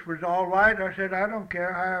 which was all right. I said, I don't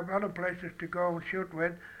care, I have other places to go and shoot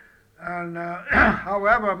with. And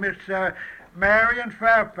however, Miss Marion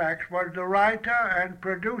Fairfax was the writer and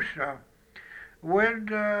producer with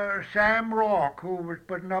Sam Rock, who was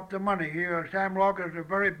putting up the money here. Sam Rock is a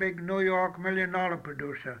very big New York $1 million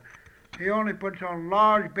producer. He only puts on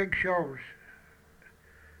large, big shows.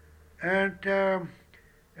 And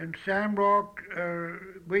Sam Rock,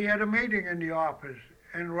 we had a meeting in the office,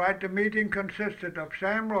 and the meeting consisted of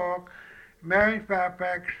Sam Rock, Marion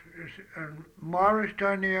Fairfax, and Morris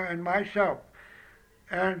Darnier, and myself.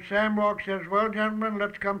 And Sam Rock says, "Well, gentlemen,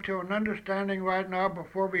 let's come to an understanding right now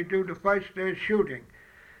before we do the first day's shooting.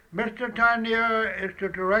 Mr. Darnier is to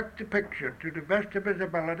direct the picture to the best of his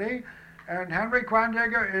ability, and Henry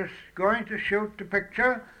Cronjager is going to shoot the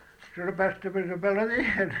picture to the best of his ability,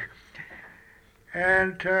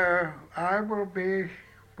 and I will be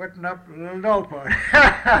putting up a little dough for it.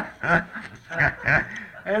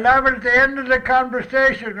 And that was the end of the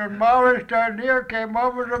conversation when Maurice Darnier came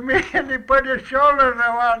over to me and he put his arms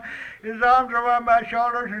around my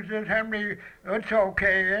shoulders and said, "Henry, it's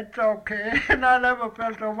okay. And I never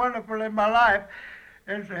felt so wonderful in my life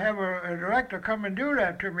as to have a director come and do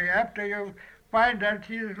that to me after you find that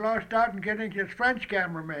he's lost out in getting his French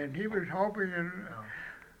cameraman. He was hoping,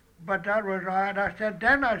 but that was all right. I said to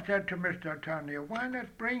Mr. Darnier, why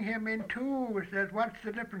not bring him in too? He says, what's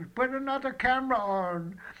the difference? Put another camera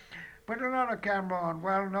on. Well,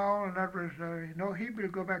 no, and that was, no, he will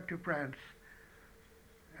go back to France.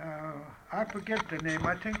 I forget the name.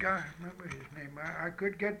 I think I remember his name. I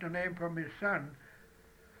could get the name from his son.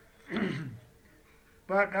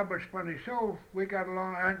 But that was funny. So we got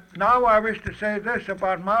along. And now I wish to say this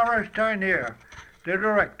about Maurice Darnier, the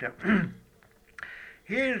director.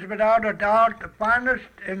 He is without a doubt the finest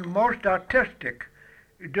and most artistic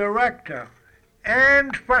director,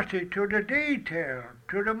 and fussy to the detail,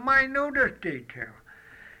 to the minutest detail,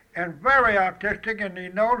 and very artistic, and he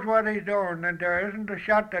knows what he's doing, and there isn't a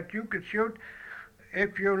shot that you could shoot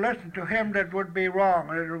if you listen to him that would be wrong.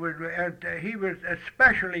 He was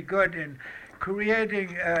especially good in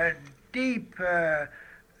creating deep,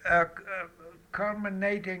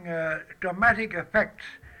 culminating dramatic effects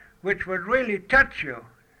which would really touch you.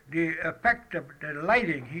 The effect of the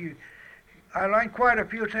lighting. I learned quite a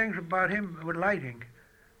few things about him with lighting.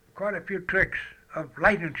 Quite a few tricks of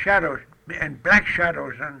light and shadows, and black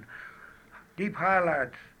shadows, and deep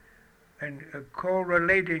highlights, and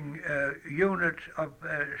correlating units of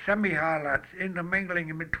semi-highlights intermingling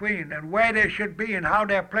in between, and where they should be and how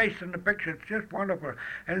they're placed in the picture. It's just wonderful.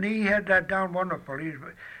 And he had that down wonderful. He's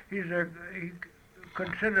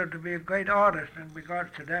considered to be a great artist in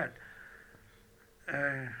regards to that.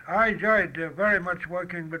 I enjoyed very much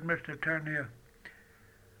working with Mr. Darnier,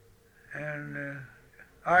 and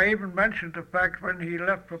I even mentioned the fact when he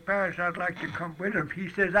left for Paris I'd like to come with him. He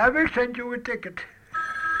says, I will send you a ticket.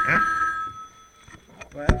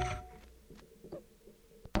 Well, right.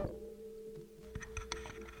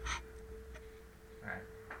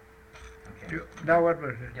 Okay. Now what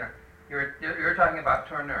was it? Yeah, you're talking about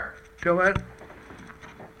Tourneur. So what?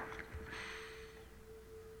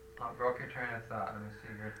 I broke your train of thought. Let me see.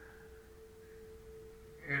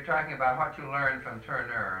 You're talking about what you learned from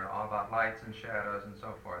Tourneur and all about lights and shadows and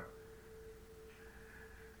so forth.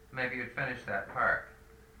 Maybe you'd finish that part.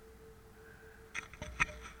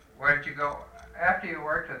 Where did you go after you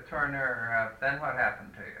worked with Tourneur? Then what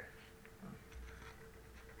happened to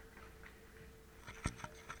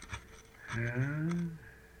you?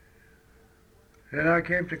 Then I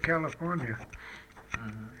came to California.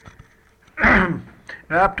 Mm-hmm.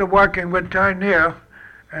 After working with Darnier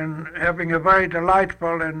and having a very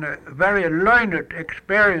delightful and very learned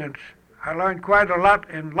experience, I learned quite a lot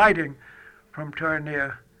in lighting from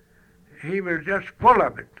Darnier. He was just full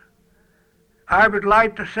of it. I would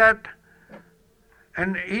light the set,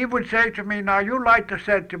 and he would say to me, now you light the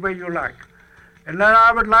set the way you like. And then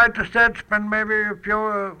I would light the set, spend maybe a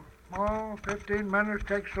few, 15 minutes,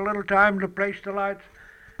 takes a little time to place the lights.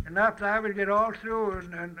 And after I would get all through,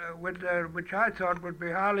 and with which I thought would be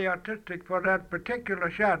highly artistic for that particular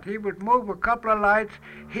shot, he would move a couple of lights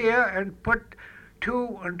here and put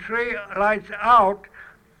 2 and 3 lights out,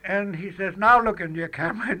 and he says, now look in your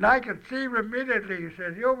camera, and I could see him immediately. He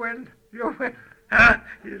says, you win. He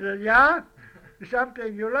said, yeah?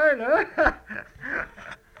 Something you learn, huh?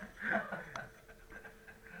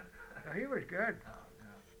 So he was good.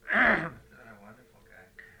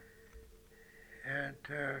 And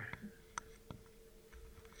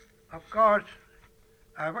of course,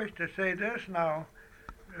 I wish to say this now.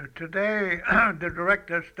 Today, the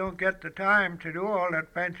directors don't get the time to do all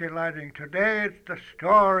that fancy lighting. Today, it's the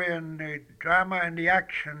story and the drama and the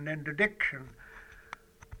action and the diction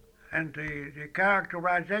and the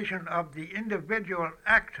characterization of the individual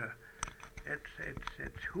actor.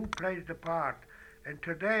 It's who plays the part. And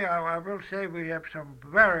today, I will say we have some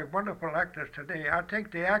very wonderful actors today. I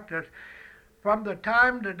think the actors, from the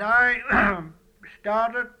time that I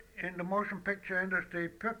started in the motion picture industry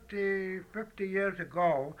 50 years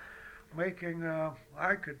ago, making,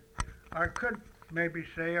 I could maybe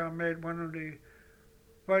say I made one of the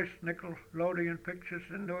first Nickelodeon pictures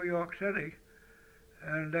in New York City.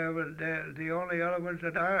 And there was the only other ones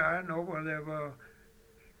that I know where there were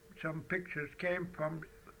some pictures came from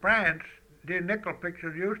France. The nickel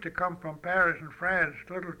pictures used to come from Paris and France,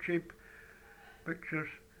 little cheap pictures.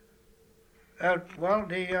 I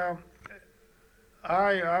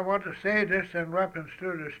I want to say this in reference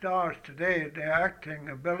to the stars today, their acting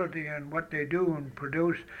ability and what they do and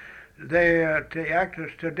produce. The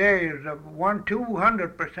actors today is a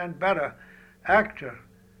 200% better actor.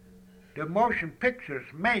 The motion pictures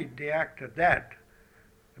made the actor that.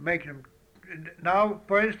 Make them now,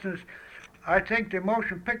 for instance, I think the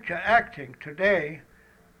motion picture acting today,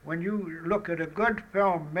 when you look at a good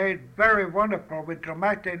film made very wonderful with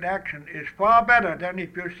dramatic action, is far better than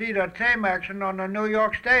if you see that same action on a New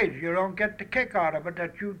York stage. You don't get the kick out of it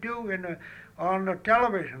that you do on the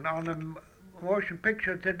television, on the motion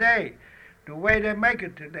picture today. The way they make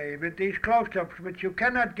it today with these close-ups, which you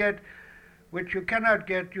can't get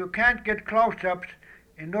close-ups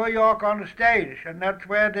in New York on the stage, and that's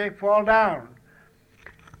where they fall down.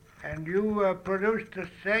 And you produce the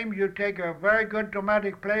same, you take a very good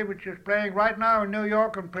dramatic play which is playing right now in New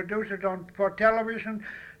York and produce it for television,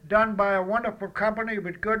 done by a wonderful company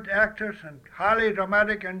with good actors and highly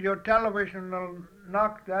dramatic, and your television will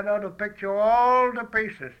knock that other picture all to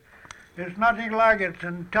pieces. There's nothing like it. It's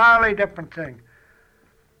an entirely different thing.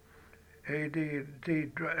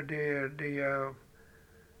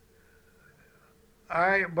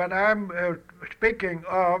 What I'm speaking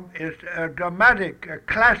of is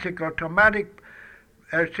classical dramatic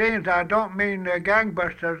scenes. I don't mean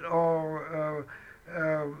gangbusters or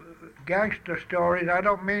gangster stories. I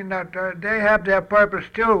don't mean that. They have their purpose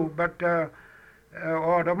too, but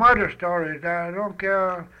or the murder stories. I don't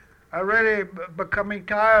care. I'm really becoming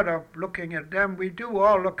tired of looking at them. We do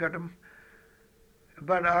all look at them,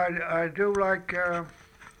 but I do like. I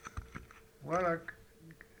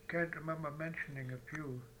can't remember mentioning a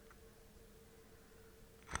few.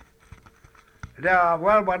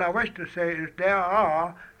 What I wish to say is there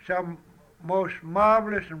are some most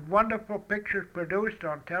marvelous and wonderful pictures produced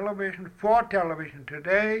on television, for television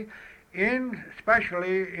today,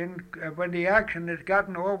 especially when the action is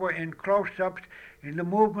gotten over in close-ups, in the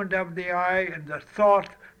movement of the eye and the thought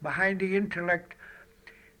behind the intellect.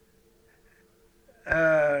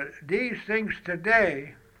 These things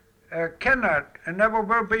today cannot and never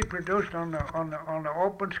will be produced on the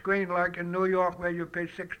open screen like in New York, where you pay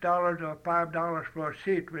 $6 or $5 for a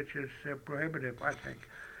seat, which is prohibitive, I think.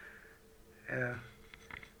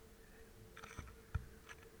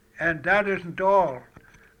 And that isn't all,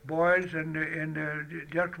 boys. And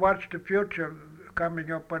just watch the future coming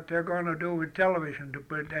up. What they're going to do with television.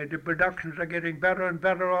 The productions are getting better and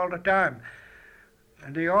better all the time.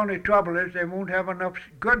 And the only trouble is they won't have enough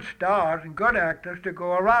good stars and good actors to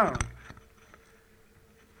go around.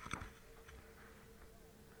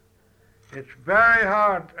 It's very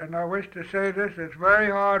hard, and I wish to say this, it's very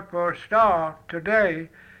hard for a star today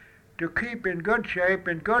to keep in good shape,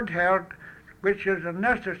 in good health, which is a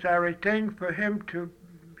necessary thing for him to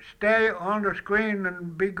stay on the screen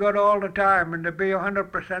and be good all the time and to be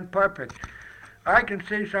 100% perfect. I can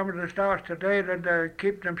see some of the stars today that they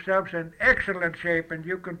keep themselves in excellent shape, and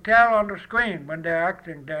you can tell on the screen when they're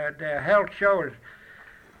acting, their health shows.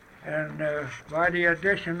 And by the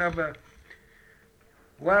addition of the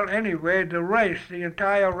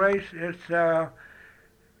entire race is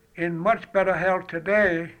in much better health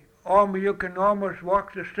today. You can almost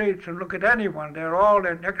walk the streets and look at anyone. They're all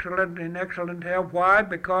in excellent health. Why?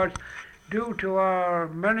 Because due to our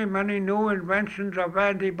many new inventions of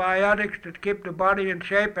antibiotics that keep the body in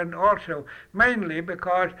shape, and also mainly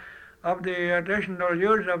because of the additional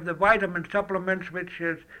use of the vitamin supplements, which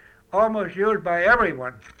is almost used by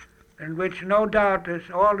everyone, and which no doubt is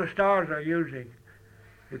all the stars are using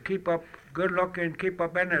to keep up good looking, keep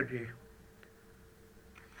up energy.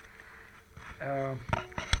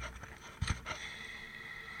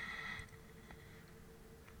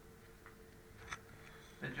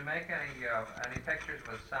 Did you make any pictures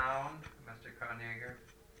with sound, Mr. Cronjager?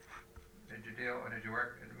 Did you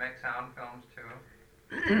make sound films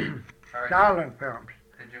too? Silent films.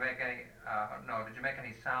 Did you make any? Did you make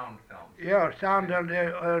any sound films? Yeah, sound.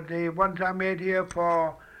 The ones I made here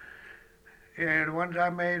the ones I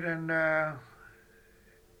made in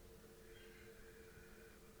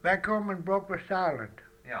back home in Broke were silent.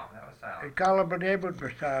 Yeah, that was silent. In Caliber Neighborhood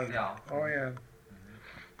were silent. Yeah. Oh yeah.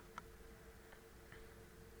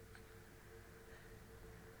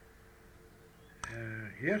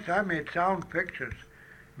 Yes, I made sound pictures.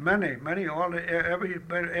 Many.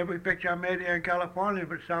 Every picture I made here in California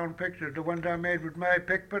was sound pictures. The ones I made with Mary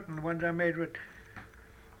Pickford and the ones I made with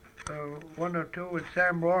one or two with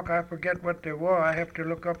Sam Rock. I forget what they were. I have to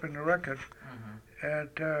look up in the records.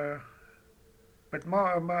 Mm-hmm. But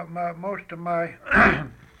most of my...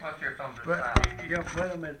 most of your films are silent. Yeah,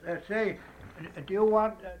 wait a minute. Say, do you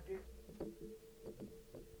want...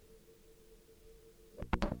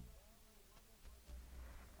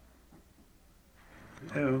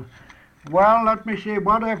 Well, let me see.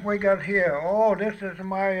 What have we got here? Oh, this is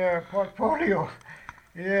my portfolio.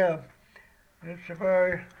 Yeah, it's a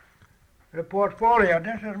very the portfolio.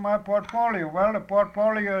 This is my portfolio. Well, the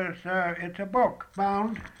portfolio is it's a book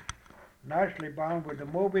bound, nicely bound with a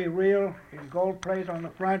movie reel in gold plate on the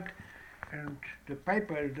front, and the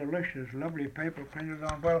paper is delicious, lovely paper printed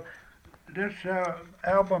on. Well, this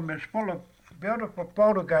album is full of beautiful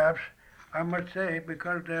photographs, I must say,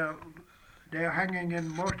 because they're hanging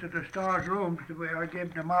in most of the stars' rooms the way I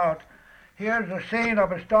gave them out. Here's a scene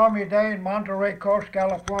of a stormy day in Monterey Coast,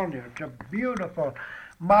 California. It's a beautiful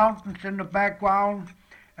mountains in the background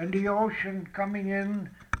and the ocean coming in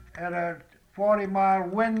at a 40-mile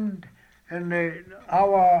wind, and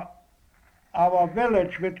our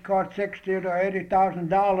village, which cost $60,000 to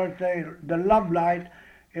 $80,000, the Love Light,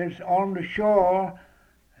 is on the shore,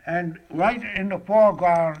 and right in the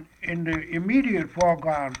foreground, in the immediate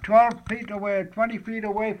foreground, 12 feet away, 20 feet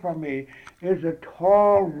away from me, is a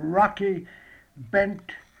tall, rocky,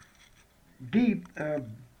 bent, deep,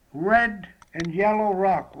 red and yellow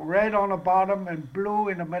rock, red on the bottom and blue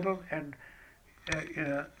in the middle, and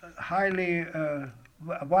highly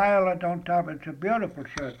violet on top. It's a beautiful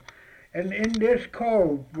shot. And in this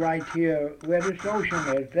cove right here, where this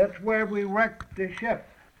ocean is, that's where we wrecked the ship.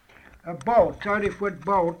 A boat, 30-foot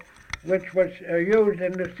boat, which was used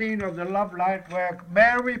in the scene of the Love Light, where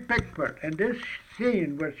Mary Pickford, and this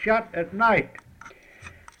scene was shot at night.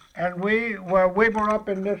 And we were up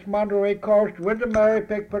in this Monterey Coast with the Mary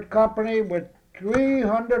Pickford Company with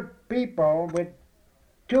 300 people, with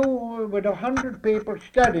 100 people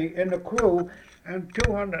steady in the crew, and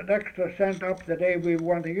 200 extra sent up the day we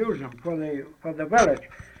want to use them for the village.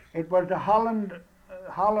 It was the Holland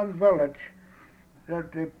village.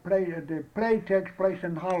 That the play takes place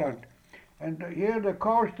in Holland, and here the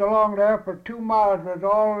coast along there for 2 miles was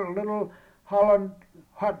all little Holland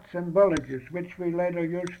huts and villages, which we later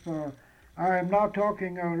used for. I am now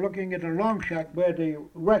looking at a long shot where the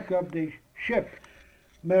wreck of the ship.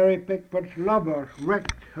 Mary Pickford's lover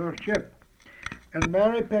wrecked her ship, and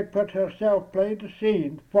Mary Pickford herself played the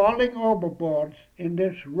scene, falling overboard in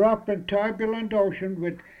this rough and turbulent ocean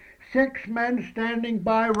with 6 men standing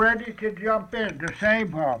by ready to jump in to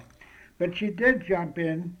save her. But she did jump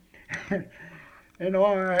in, and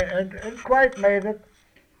quite made it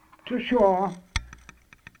to shore.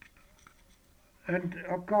 And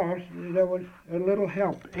of course, there was a little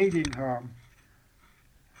help aiding her.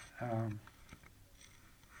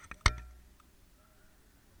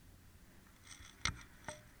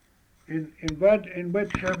 In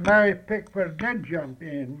which Mary Pickford did jump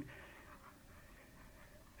in,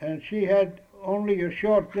 and she had only a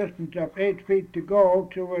short distance of 8 feet to go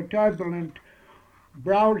to a turbulent,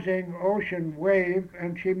 browsing ocean wave,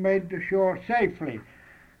 and she made the shore safely.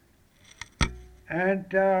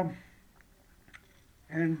 And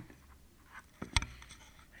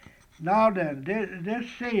now then, this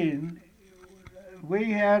scene, we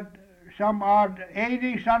had some odd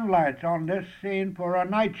 80 sunlights on this scene for a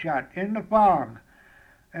night shot in the fog.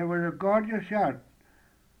 It was a gorgeous shot.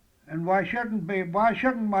 And why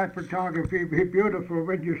shouldn't my photography be beautiful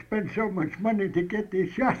when you spend so much money to get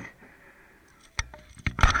these shots?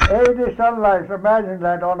 80 sunlights, imagine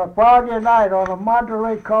that, on a foggy night on the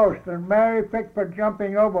Monterey coast, and Mary Pickford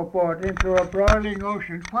jumping overboard into a broiling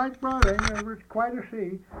ocean. Quite broiling, it was quite a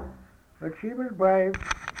sea, but she was brave.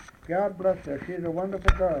 God bless her, she's a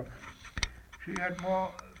wonderful girl. She had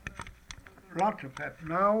lots of pep.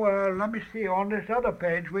 Now, let me see, on this other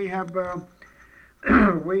page we have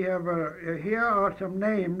here are some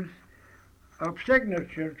names of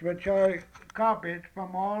signatures which I copied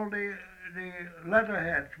from all the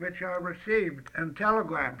letterheads which I received and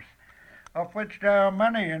telegrams, of which there are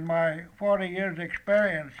many in my 40 years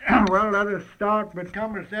experience. Well, let us start with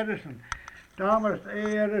Thomas Edison. Thomas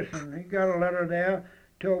A. Edison, he got a letter there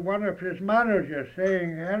to one of his managers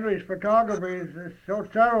saying Henry's photography is so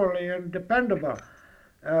thoroughly and dependable.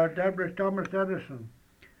 That was Thomas Edison.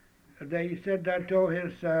 He said that to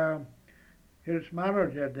his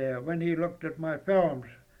manager there when he looked at my films.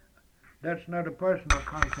 That's not a personal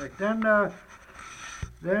contact.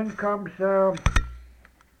 Then comes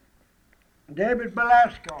David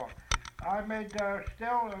Belasco. I made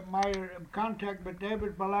my contact with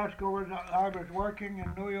David Belasco was I was working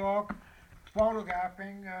in New York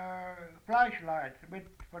photographing flashlights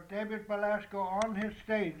for David Belasco on his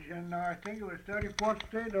stage, and I think it was 34th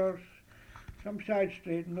Street or some side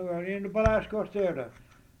street in the Belasco Theater.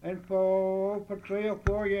 And for 3 or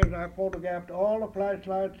 4 years I photographed all the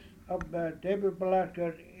flashlights of David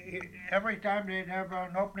Belasco every time they'd have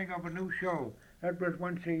an opening of a new show. That was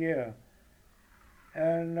once a year.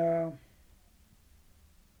 And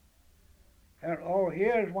And oh,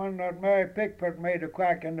 here's one that Mary Pickford made a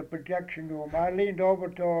crack in the projection room. I leaned over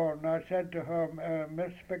to her and I said to her,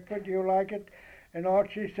 Miss Pickford, do you like it? And all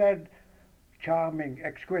she said, charming,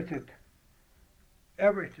 exquisite,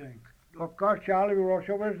 everything. Of course, Charlie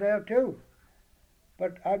Rocha was there too.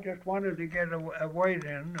 But I just wanted to get a wade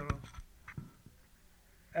in.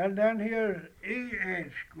 And then here's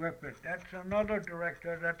E.H. Griffith. That's another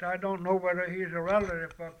director that I don't know whether he's a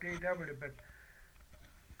relative of D.W., but...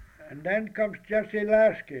 And then comes Jesse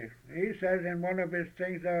Lasky. He says in one of his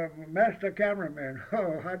things, master cameraman,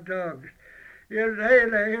 oh, hot dogs. Here's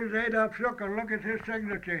Adolf Zucker. Look at his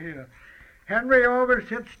signature here. Henry always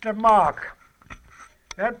hits the mark.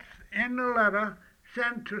 That's in the letter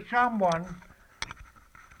sent to someone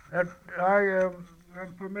that I am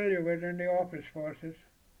familiar with in the office forces.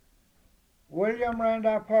 William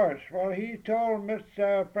Randolph Hearst. Well, he told Miss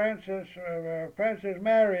Frances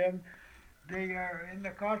Marion, in the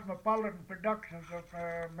Cosmopolitan productions of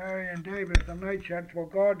Marion Davis, the night shots were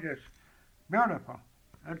gorgeous, beautiful.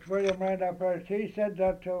 That's William Randolph Hearst. He said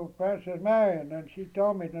that to Frances Marion, and she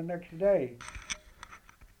told me the next day.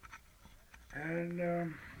 And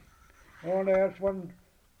there's one,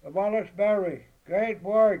 Wallace Berry. Great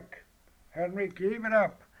work, Henry. Keep it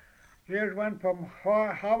up. Here's one from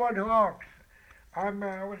Howard Hawks. I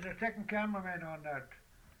was the second cameraman on that.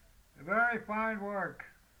 Very fine work.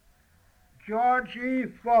 George E.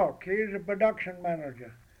 Falk, he's a production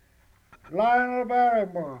manager. Lionel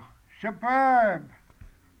Barrymore, superb.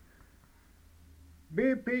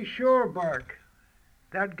 B.P. Schurberg,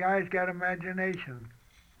 that guy's got imagination.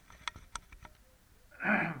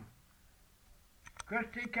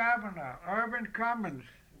 Christy Cavanaugh, Irvin Cummins,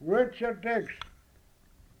 Richard Dix.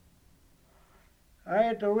 I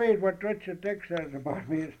had to read what Richard Dix says about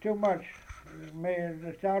me. It's too much.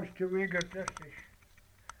 It sounds too egotistic.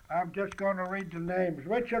 I'm just going to read the names.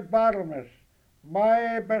 Richard Bottlemus,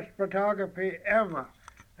 my best photography ever.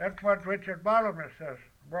 That's what Richard Bottlemus says.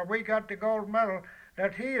 Well, we got the gold medal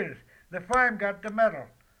that he is. The firm got the medal.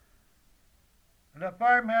 The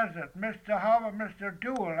firm has it. Mr. Howard, Mr.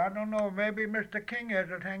 Dewell, I don't know, maybe Mr. King has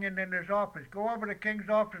it hanging in his office. Go over to King's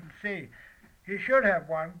office and see. He should have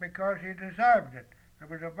one because he deserved it. It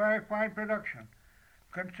was a very fine production.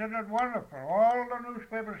 Considered wonderful. All the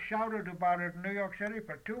newspapers shouted about it in New York City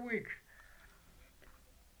for 2 weeks.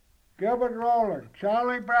 Gilbert Rowland,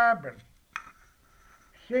 Charlie Brabham,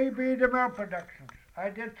 C.B. DeMille Productions. I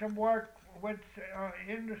did some work with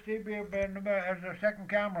in the C.B. as a second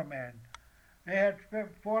cameraman. They had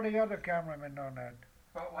 40 other cameramen on that.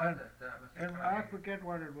 What was it, Mr. And I forget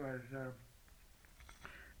what it was.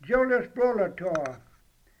 Julius Brulator.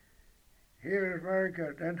 He is very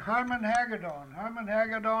good. And Hyman Hagedorn. Hyman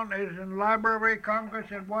Hagedorn is in Library of Congress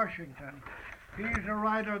in Washington. He's a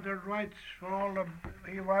writer that writes for all the,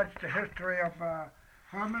 he writes the history of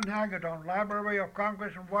Hyman Hagedorn, Library of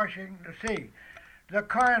Congress in Washington, D.C. The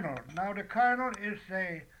Colonel. Now the Colonel is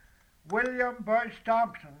a William Burch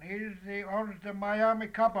Thompson. He owns the Miami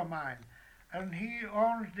Copper Mine. And he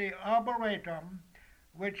owns the Arboretum,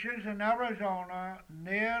 which is in Arizona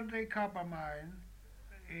near the copper mine.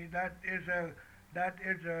 That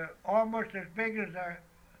is almost as big as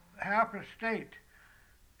half a state.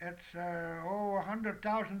 It's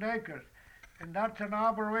 100,000 acres, and that's an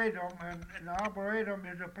arboretum. And an arboretum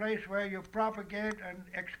is a place where you propagate and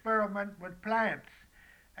experiment with plants,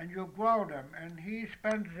 and you grow them. And he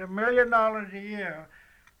spends $1 million a year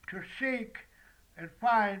to seek and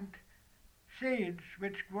find seeds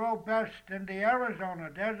which grow best in the Arizona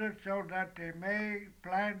desert, so that they may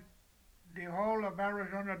plant the whole of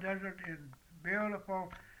Arizona desert in beautiful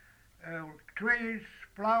trees,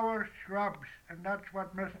 flowers, shrubs, and that's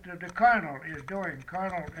what the Colonel is doing.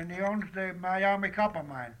 Colonel, and he owns the Miami Copper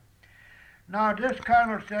Mine. Now this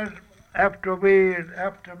Colonel says, after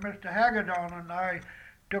Mr. Hagedorn and I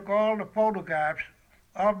took all the photographs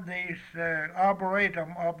of these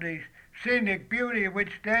arboretum, of the scenic beauty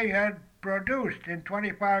which they had produced in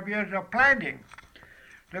 25 years of planting.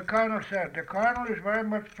 The Colonel said, the Colonel is very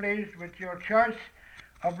much pleased with your choice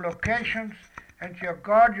of locations and your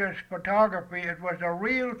gorgeous photography. It was a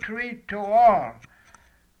real treat to all.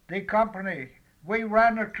 The company, we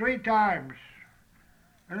ran it 3 times.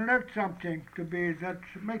 And that's something to be, that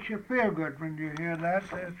makes you feel good when you hear that.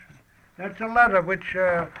 That's a letter which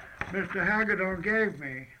Mr. Hagedorn gave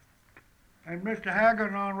me. And Mr.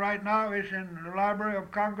 Hagedorn right now is in the Library of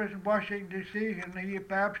Congress in Washington, D.C., and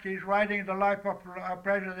he's writing the life of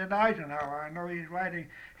President Eisenhower. I know he's writing.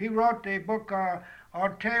 He wrote the book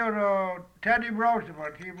on Teddy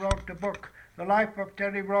Roosevelt. He wrote the book, The Life of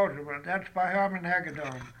Teddy Roosevelt. That's by Herman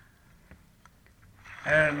Hagedorn.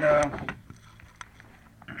 And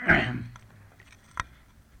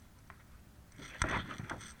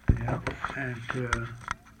And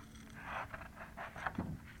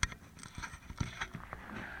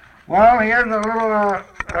well, here's a little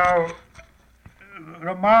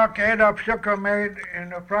remark Adolf Zucker made in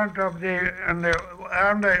the front of on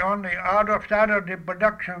the outer side of the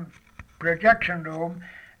projection room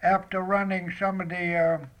after running some of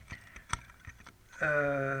the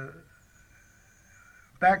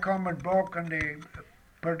back home and broken the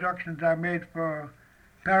productions I made for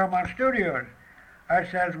Paramount Studios. I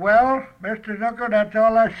says, well, Mr. Zucker, that's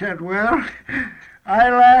all I said. Well, I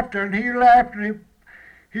laughed and he laughed, and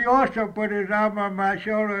he also put his arm on my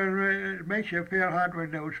shoulder, and it makes you feel hot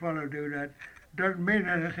when those fellows do that. Doesn't mean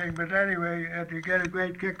anything, but anyway, you get a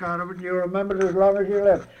great kick out of it, and you remember it as long as you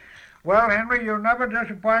live. Well, Henry, you never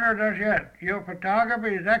disappointed us yet. Your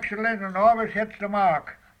photography is excellent and always hits the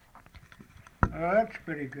mark. Well, that's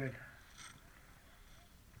pretty good.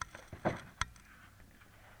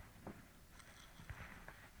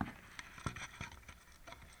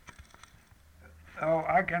 Oh,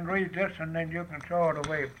 I can read this and then you can throw it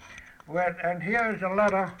away. Well, and here is a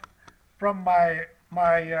letter from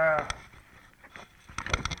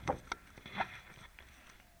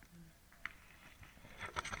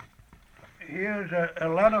here's a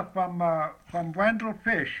letter from Wendell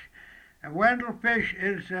Fish. And Wendell Fish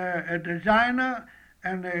is a designer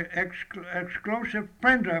and an exclusive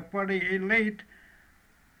printer for the elite.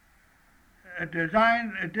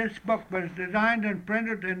 This book was designed and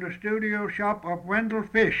printed in the studio shop of Wendell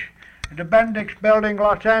Fish in the Bendix Building,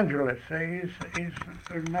 Los Angeles. He's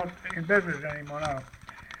not in business anymore now.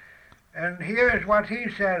 And here is what he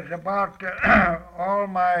says about all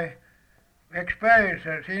my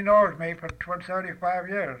experiences. He knows me for 35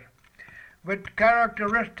 years. With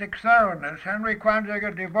characteristic thoroughness, Henry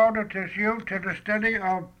Cronjager devoted his youth to the study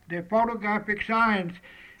of the photographic science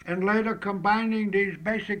and later combining these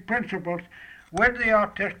basic principles with the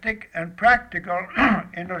artistic and practical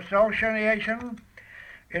in association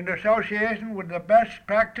with the best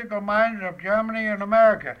practical minds of Germany and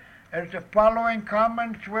America, as the following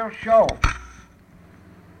comments will show.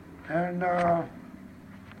 And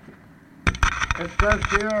it says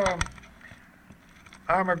here,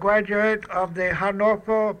 I'm a graduate of the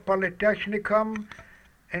Hannover Polytechnikum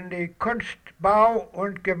in the Kunstbau-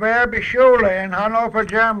 und Gewerbeschule in Hanover,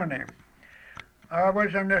 Germany. I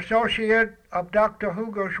was an associate of Dr.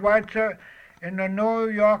 Hugo Schweitzer in the New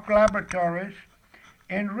York laboratories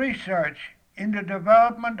in research in the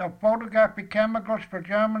development of photographic chemicals for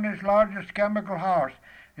Germany's largest chemical house,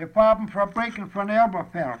 the Farbenfabriken von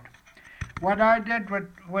Elberfeld. What I did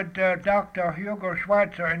with Dr. Hugo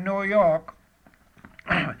Schweitzer in New York,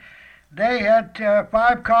 they had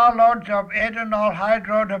 5 carloads of ethanol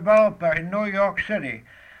hydro developer in New York City,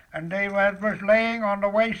 and it was laying on the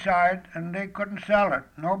wayside, and they couldn't sell it.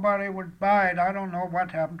 Nobody would buy it. I don't know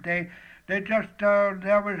what happened. They just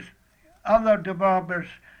there was other developers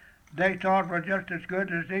they thought were just as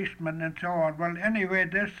good as Eastman and so on. Well, anyway,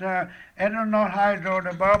 this ethanol hydro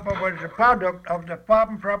developer was a product of the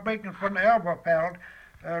Farbenfabriken von Elberfeld,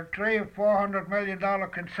 $300 or $400 million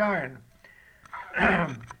concern.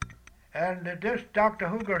 And this Dr.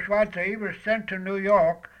 Hugo Schweitzer, he was sent to New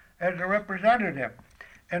York as a representative.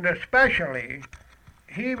 And especially,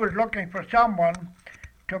 he was looking for someone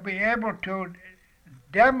to be able to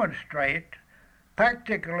demonstrate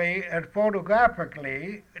practically and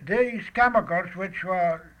photographically these chemicals, which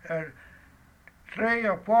were 3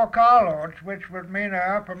 or 4 carloads, which would mean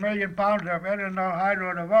 500,000 pounds of ethanol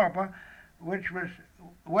hydro developer, which was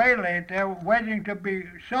waylaid there waiting to be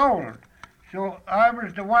sold. So I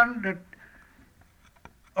was the one that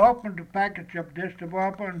opened the package of this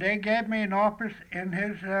developer, and they gave me an office in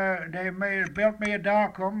his, built me a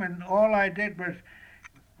darkroom, and all I did was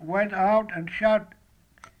went out and shot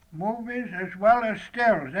movies as well as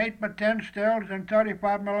stills, 8x10 stills and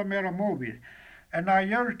 35mm movies. And I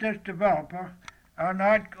used this developer, and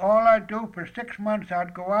all I'd do for 6 months,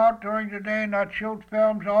 I'd go out during the day and I'd shoot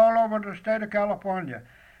films all over the state of California,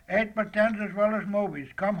 8x10s as well as movies.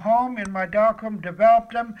 Come home in my darkroom,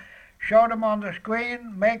 develop them, show them on the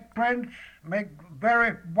screen, make prints, make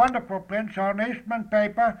very wonderful prints on Eastman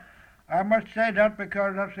paper. I must say that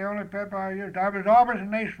because that's the only paper I used. I was always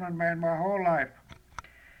an Eastman man my whole life.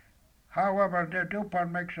 However, the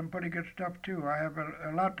DuPont makes some pretty good stuff too. I have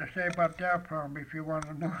a lot to say about their firm if you want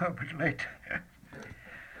to know of it later.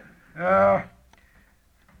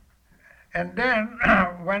 And then,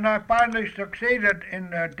 when I finally succeeded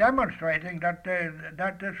in demonstrating that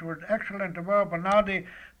this was excellent development, now the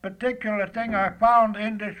particular thing I found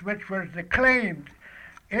in this, which was the claim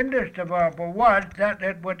in this developer, was that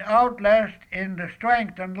it would outlast in the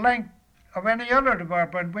strength and length of any other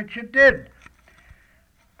developer, which it did.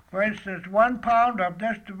 For instance, 1 pound of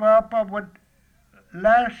this developer would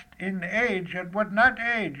last in age. It would not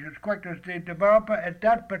age as quick as the developer at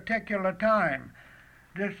that particular time.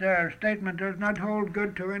 This statement does not hold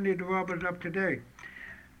good to any developers of today.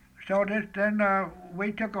 So then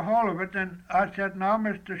we took a hold of it, and I said, now,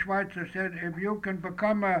 Mr. Schweitzer said, if you can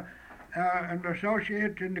become an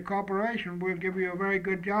associate in the corporation, we'll give you a very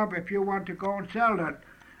good job if you want to go and sell that.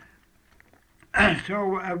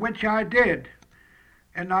 So, which I did.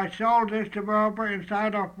 And I sold this developer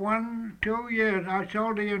inside of 2 years. I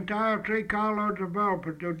sold the entire 3 carload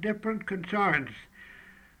developer to different concerns.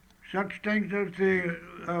 Such things as the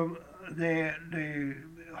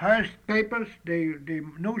Hearst papers, the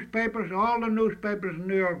newspapers, all the newspapers in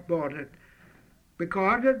New York bought it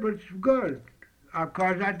because it was good.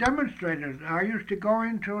 Because I demonstrated it. I used to go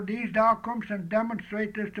into these dark rooms and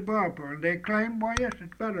demonstrate this developer, and they claimed, well, yes,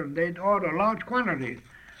 it's better. And they'd order large quantities.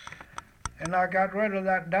 And I got rid of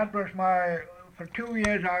that. That was for 2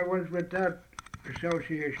 years I was with that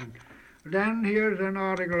association. Then here's an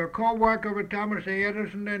article, a co-worker with Thomas A.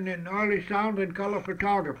 Edison in early sound and color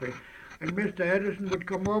photography. And Mr. Edison would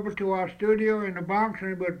come over to our studio in the Bronx,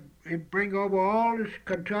 and he'd bring over all his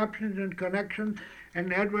contraptions and connections,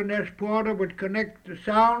 and Edwin S. Porter would connect the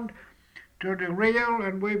sound to the reel,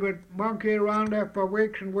 and we would monkey around there for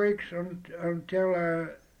weeks and weeks until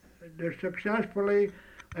they successfully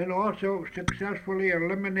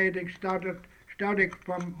eliminating static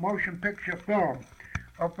from motion picture film,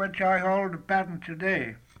 of which I hold the patent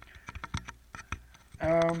today.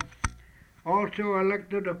 Also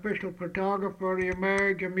elected official photographer of the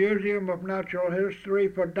American Museum of Natural History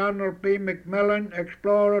for Donald P. McMillan,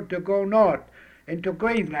 explorer, to go north into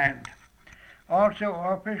Greenland. Also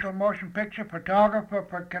official motion picture photographer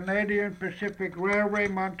for Canadian Pacific Railway,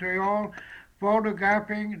 Montreal,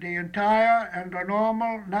 photographing the entire and the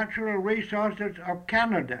normal natural resources of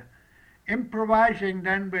Canada, improvising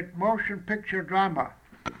then with motion picture drama.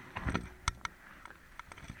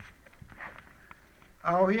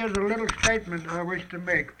 Oh, here's a little statement I wish to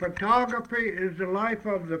make. Photography is the life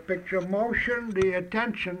of the picture, motion the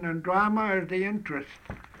attention, and drama is the interest.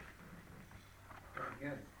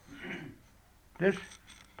 This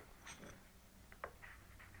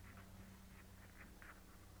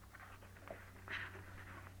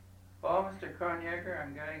Well, Mr. Cronjager,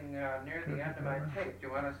 I'm getting near the end of my tape. Do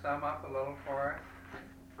you want to sum up a little for us?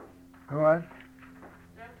 What?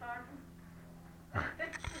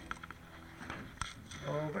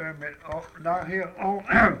 Oh, wait a minute. Oh, now here. Oh,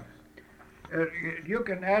 you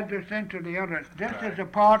can add this into the other. This is a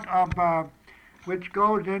part of which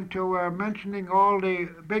goes into mentioning all the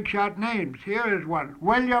big shot names. Here is one.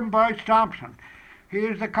 William Boyce Thompson. He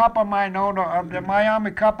is the copper mine owner of the Miami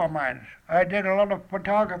copper mines. I did a lot of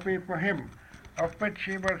photography for him, of which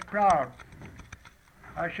he was proud.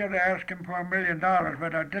 I should have asked him for $1 million,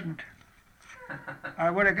 but I didn't. I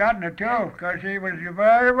would have gotten it too, because he was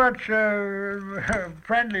very much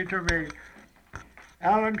friendly to me.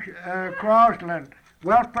 Alan Crosland,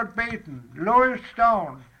 Wilfred Beaton, Louis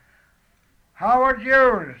Stone, Howard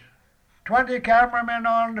Hughes, 20 cameramen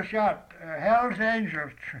on the shot, Hell's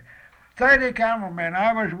Angels, 30 cameramen.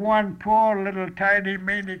 I was one poor little tiny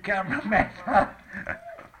meany cameraman.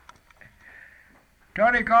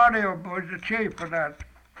 Tony Cordio was the chief for that.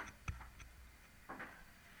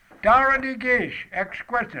 Dorothy Gish,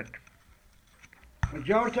 exquisite.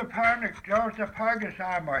 Joseph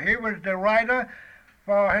Hergesheimer, he was the writer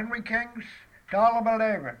for Henry King's Tolerable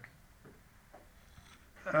David.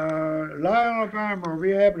 Lionel Farmer,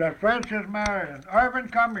 we have that. Francis Marion, Irvin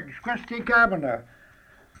Cummings, Christy Kavanagh,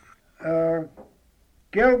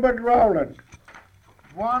 Gilbert Rowland,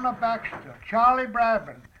 Warner Baxter, Charlie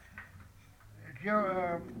Brabham,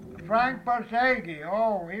 Frank Barsegi.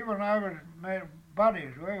 Oh, even I was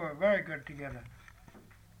buddies. We were very good together.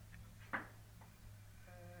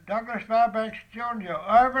 Douglas Fairbanks Jr.,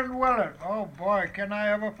 Irvin Willett. Oh boy, can I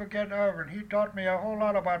ever forget Irvin? He taught me a whole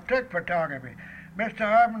lot about trick photography. Mr.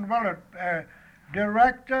 Irvin Willett,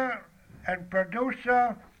 director and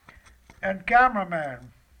producer and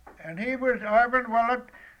cameraman. And Irvin Willett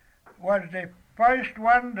was the first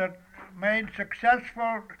one that made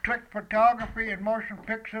successful trick photography in motion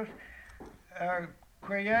pictures,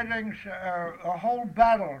 creating a whole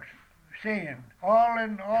battle scene, all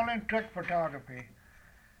in trick photography.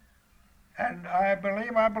 And I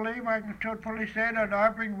believe I can truthfully say that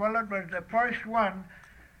Irving Willett was the first one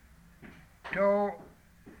to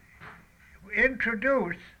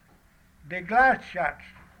introduce the glass shots,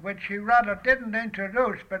 which he rather didn't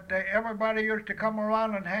introduce, but everybody used to come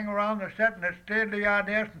around and hang around the set and steal the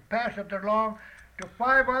ideas and pass it along to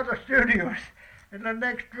 5 other studios in the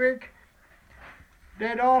next week.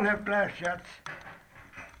 They'd all have glass shots.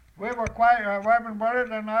 We were quite, Wyman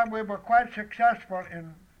Willard and I, we were quite successful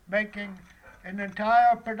in making an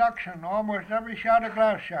entire production, almost every shot a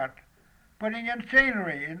glass shot. Putting in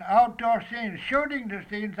scenery, in outdoor scenes, shooting the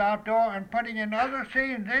scenes outdoor and putting in other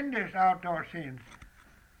scenes in this outdoor scenes.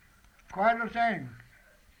 Quite a thing.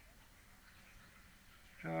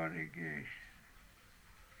 Sorry, geez.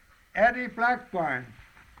 Eddie Blackburn.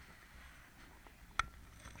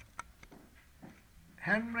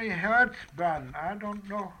 Henry Hertzbrand, I don't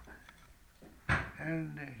know.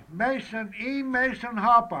 And Mason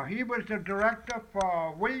Harper. He was the director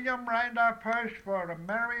for William Randolph Hearst for the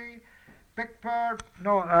Mary Pickford,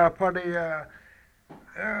 for the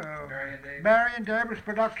Marion Davis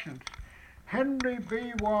Productions. Henry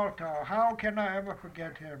B. Walter, how can I ever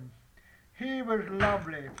forget him? He was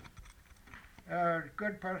lovely,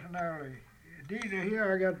 good personality.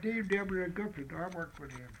 Here I got D.W. Griffith, I worked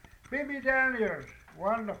with him. Phoebe Daniels,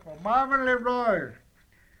 wonderful. Marvin LeRoy,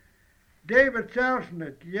 David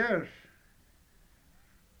Selznick, yes.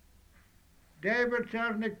 David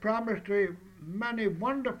Selznick promised me many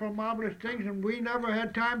wonderful, marvelous things, and we never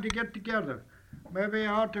had time to get together. Maybe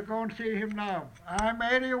I ought to go and see him now. I'm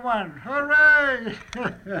 81. Hooray!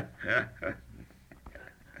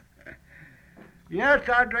 Yes,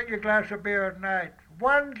 I drink a glass of beer at night.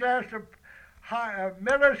 One glass of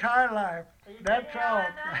Miller's High Life. That's all.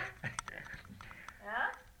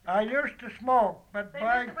 I used to smoke, but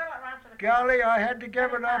by golly, I had to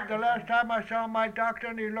give it up. The last time I saw my doctor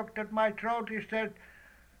and he looked at my throat, he said,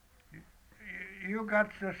 you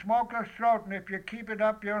got the smoker's throat, and if you keep it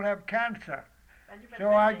up, you'll have cancer. So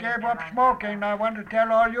I gave up smoking. I want to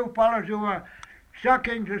tell all you fellows who are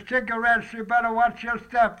sucking the cigarettes, you better watch your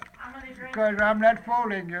step, because I'm not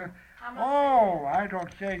fooling you. Oh, I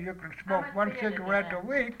don't say you can smoke one cigarette a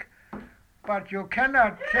week, but you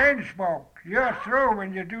cannot chain smoke. You're through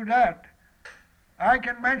when you do that. I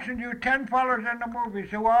can mention you 10 fellows in the movies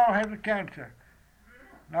who all have cancer.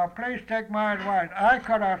 Now please take my advice. I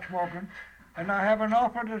cut out smoking, and I have an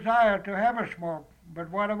awful desire to have a smoke. But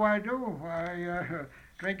what do? I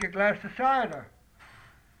drink a glass of cider.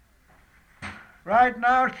 Right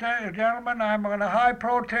now, gentlemen, I'm on a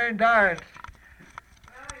high-protein diet.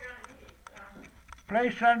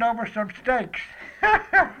 Please send over some steaks.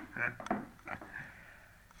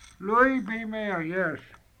 Louis B. Mayer, yes.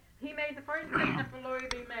 He made the first picture for Louis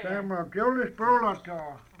B. Mayer. Sam, Julius Brulot,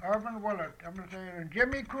 Irvin Willett, I'm going to say, and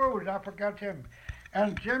Jimmy Cruz, I forgot him,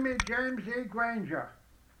 and James E. Granger.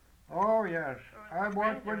 Oh, yes, I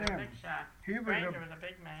worked with him. He was Granger was a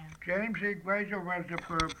big man. James E. Granger was the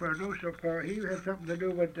producer for, he had something to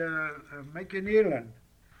do with Mickey Nealon.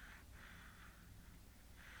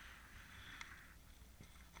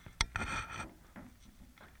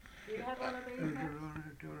 Do you have one of these?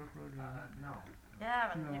 No.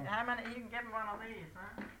 Yeah, No. how many? You can give him one of these,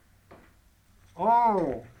 huh?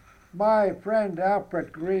 Oh, my friend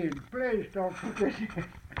Alfred Green. Please don't forget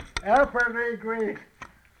Alfred E. Green.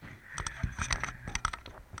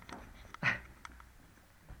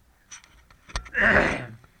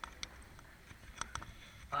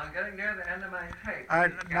 I'm getting near the end of my tape.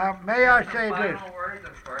 Now, may I say this? Final words,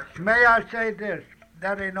 of course. May I say this?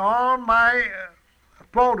 That in all my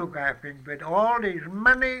photographing with all these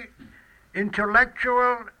many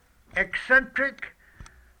intellectual, eccentric,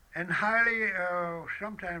 and highly,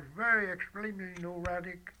 sometimes very extremely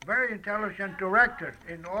neurotic, very intelligent directors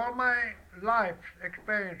in all my life's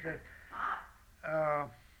experiences. God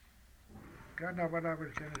know what I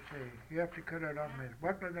was going to say. You have to cut it on me.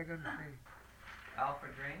 What was I going to say?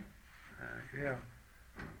 Alfred Green? Yeah.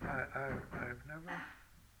 I've never...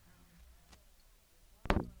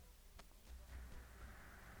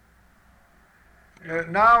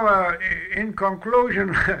 Now, in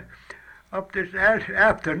conclusion of this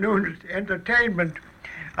afternoon's entertainment,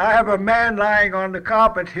 I have a man lying on the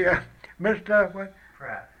carpet here, Mr. What?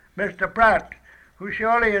 Pratt. Mr. Pratt, who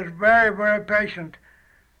surely is very, very patient.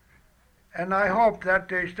 And I hope that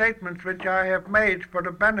the statements which I have made for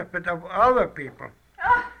the benefit of other people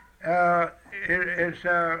I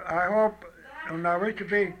hope, and I wish to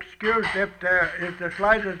be excused if there is the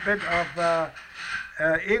slightest bit of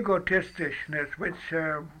egotisticness, which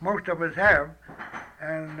most of us have,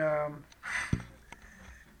 and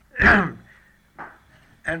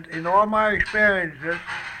and in all my experiences,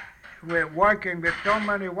 we're working with so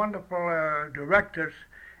many wonderful directors,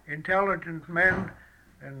 intelligent men,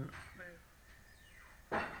 and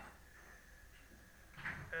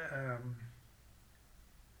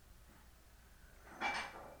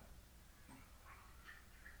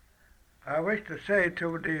I wish to say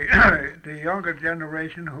to the the younger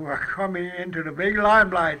generation who are coming into the big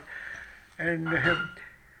limelight, And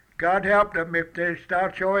God help them if they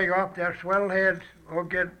start showing off their swell heads or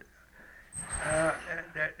get.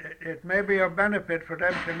 It may be a benefit for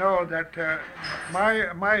them to know that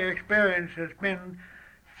my experience has been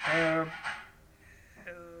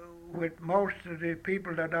with most of the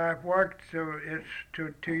people that I've worked through is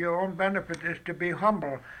to your own benefit is to be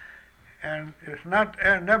humble, and it's not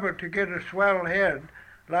never to get a swell head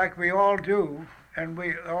like we all do, and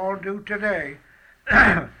we all do today,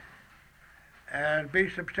 and be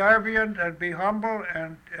subservient and be humble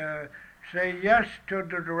and say yes to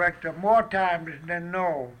the director more times than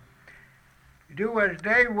no. Do as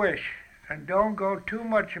they wish and don't go too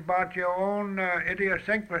much about your own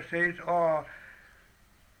idiosyncrasies or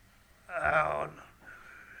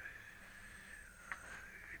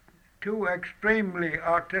too extremely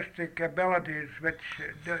artistic abilities which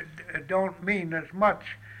don't mean as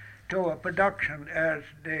much to a production as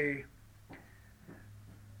the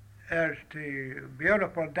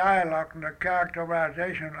beautiful dialogue and the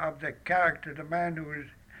characterization of the character, the man who is,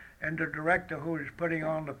 and the director who is putting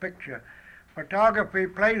on the picture. Photography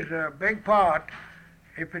plays a big part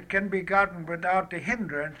if it can be gotten without the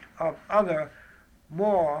hindrance of other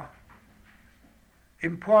more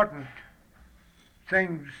important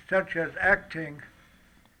things such as acting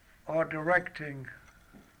or directing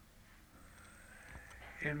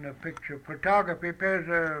in the picture. Photography plays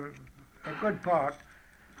a good part.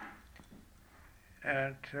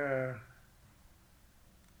 And to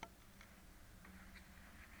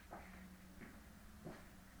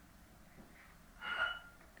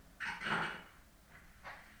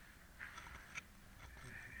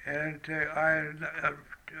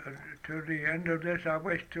the end of this, I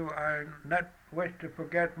not wish to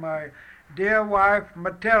forget my dear wife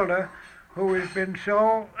Matilda, who has been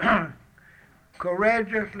so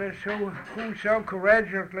courageously, who so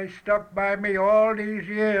courageously stuck by me all these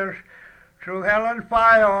years, through hell and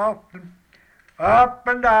fire, up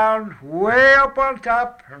and down, way up on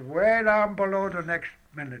top, and way down below the next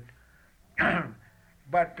minute.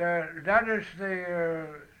 But that is the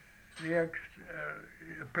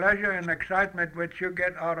pleasure and excitement which you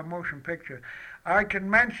get out of motion picture. I can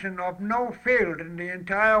mention of no field in the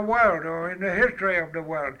entire world or in the history of the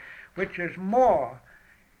world which is more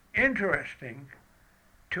interesting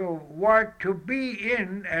to be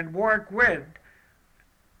in and work with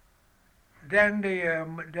than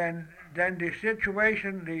the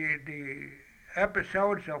situation, the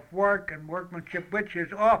episodes of work and workmanship which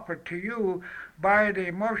is offered to you by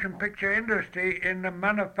the motion picture industry in the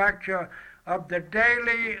manufacture of the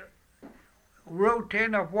daily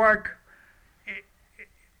routine of work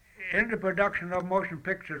in the production of motion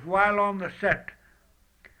pictures while on the set.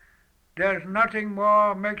 There's nothing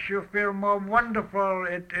more makes you feel more wonderful.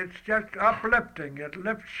 It's just uplifting. It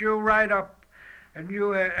lifts you right up. And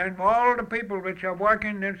you and all the people which are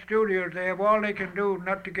working in studios, they have all they can do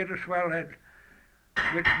not to get a swell head,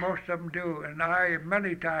 which most of them do. And I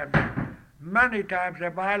many times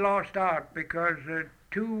have I lost out because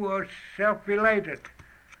too self-elated,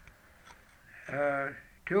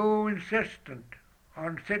 too insistent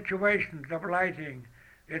on situations of lighting.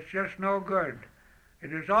 It's just no good.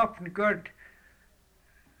 It is often good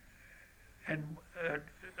and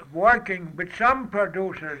working with some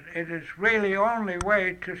producers, it is really only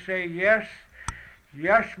way to say yes,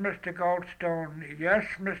 yes, Mr. Goldstone, yes,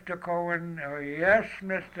 Mr. Cohen, or yes,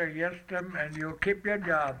 Mr. Yeston, and you'll keep your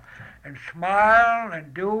job. And smile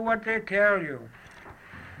and do what they tell you.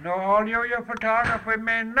 No, all your photography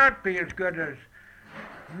may not be as good,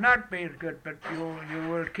 but you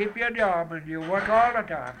will keep your job and you work all the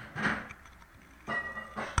time.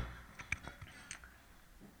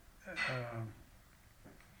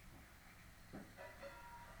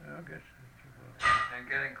 I guess I'm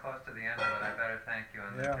getting close to the end of it. I better thank you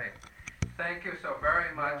on the tape. Thank you so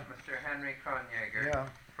very much, Mr. Henry Cronjager,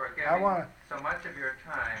 for giving so much of your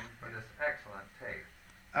time for this excellent tape.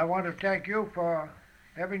 I want to thank you for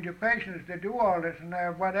having the patience to do all this, and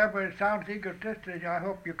whatever sounds egotistic, I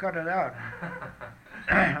hope you cut it out.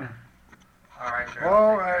 All right, sir.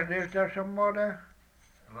 Oh, is there some more there?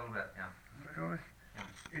 A little bit, yeah. Really?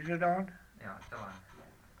 Is it on? Yeah, it's still on.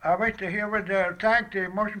 I wish to herewith thank the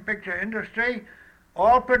motion picture industry,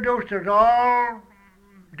 all producers, all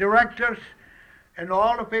directors, and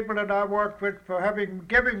all the people that I work with for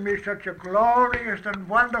giving me such a glorious and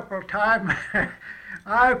wonderful time.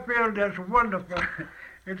 I feel that's wonderful.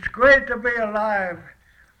 It's great to be alive.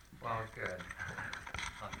 Well, good.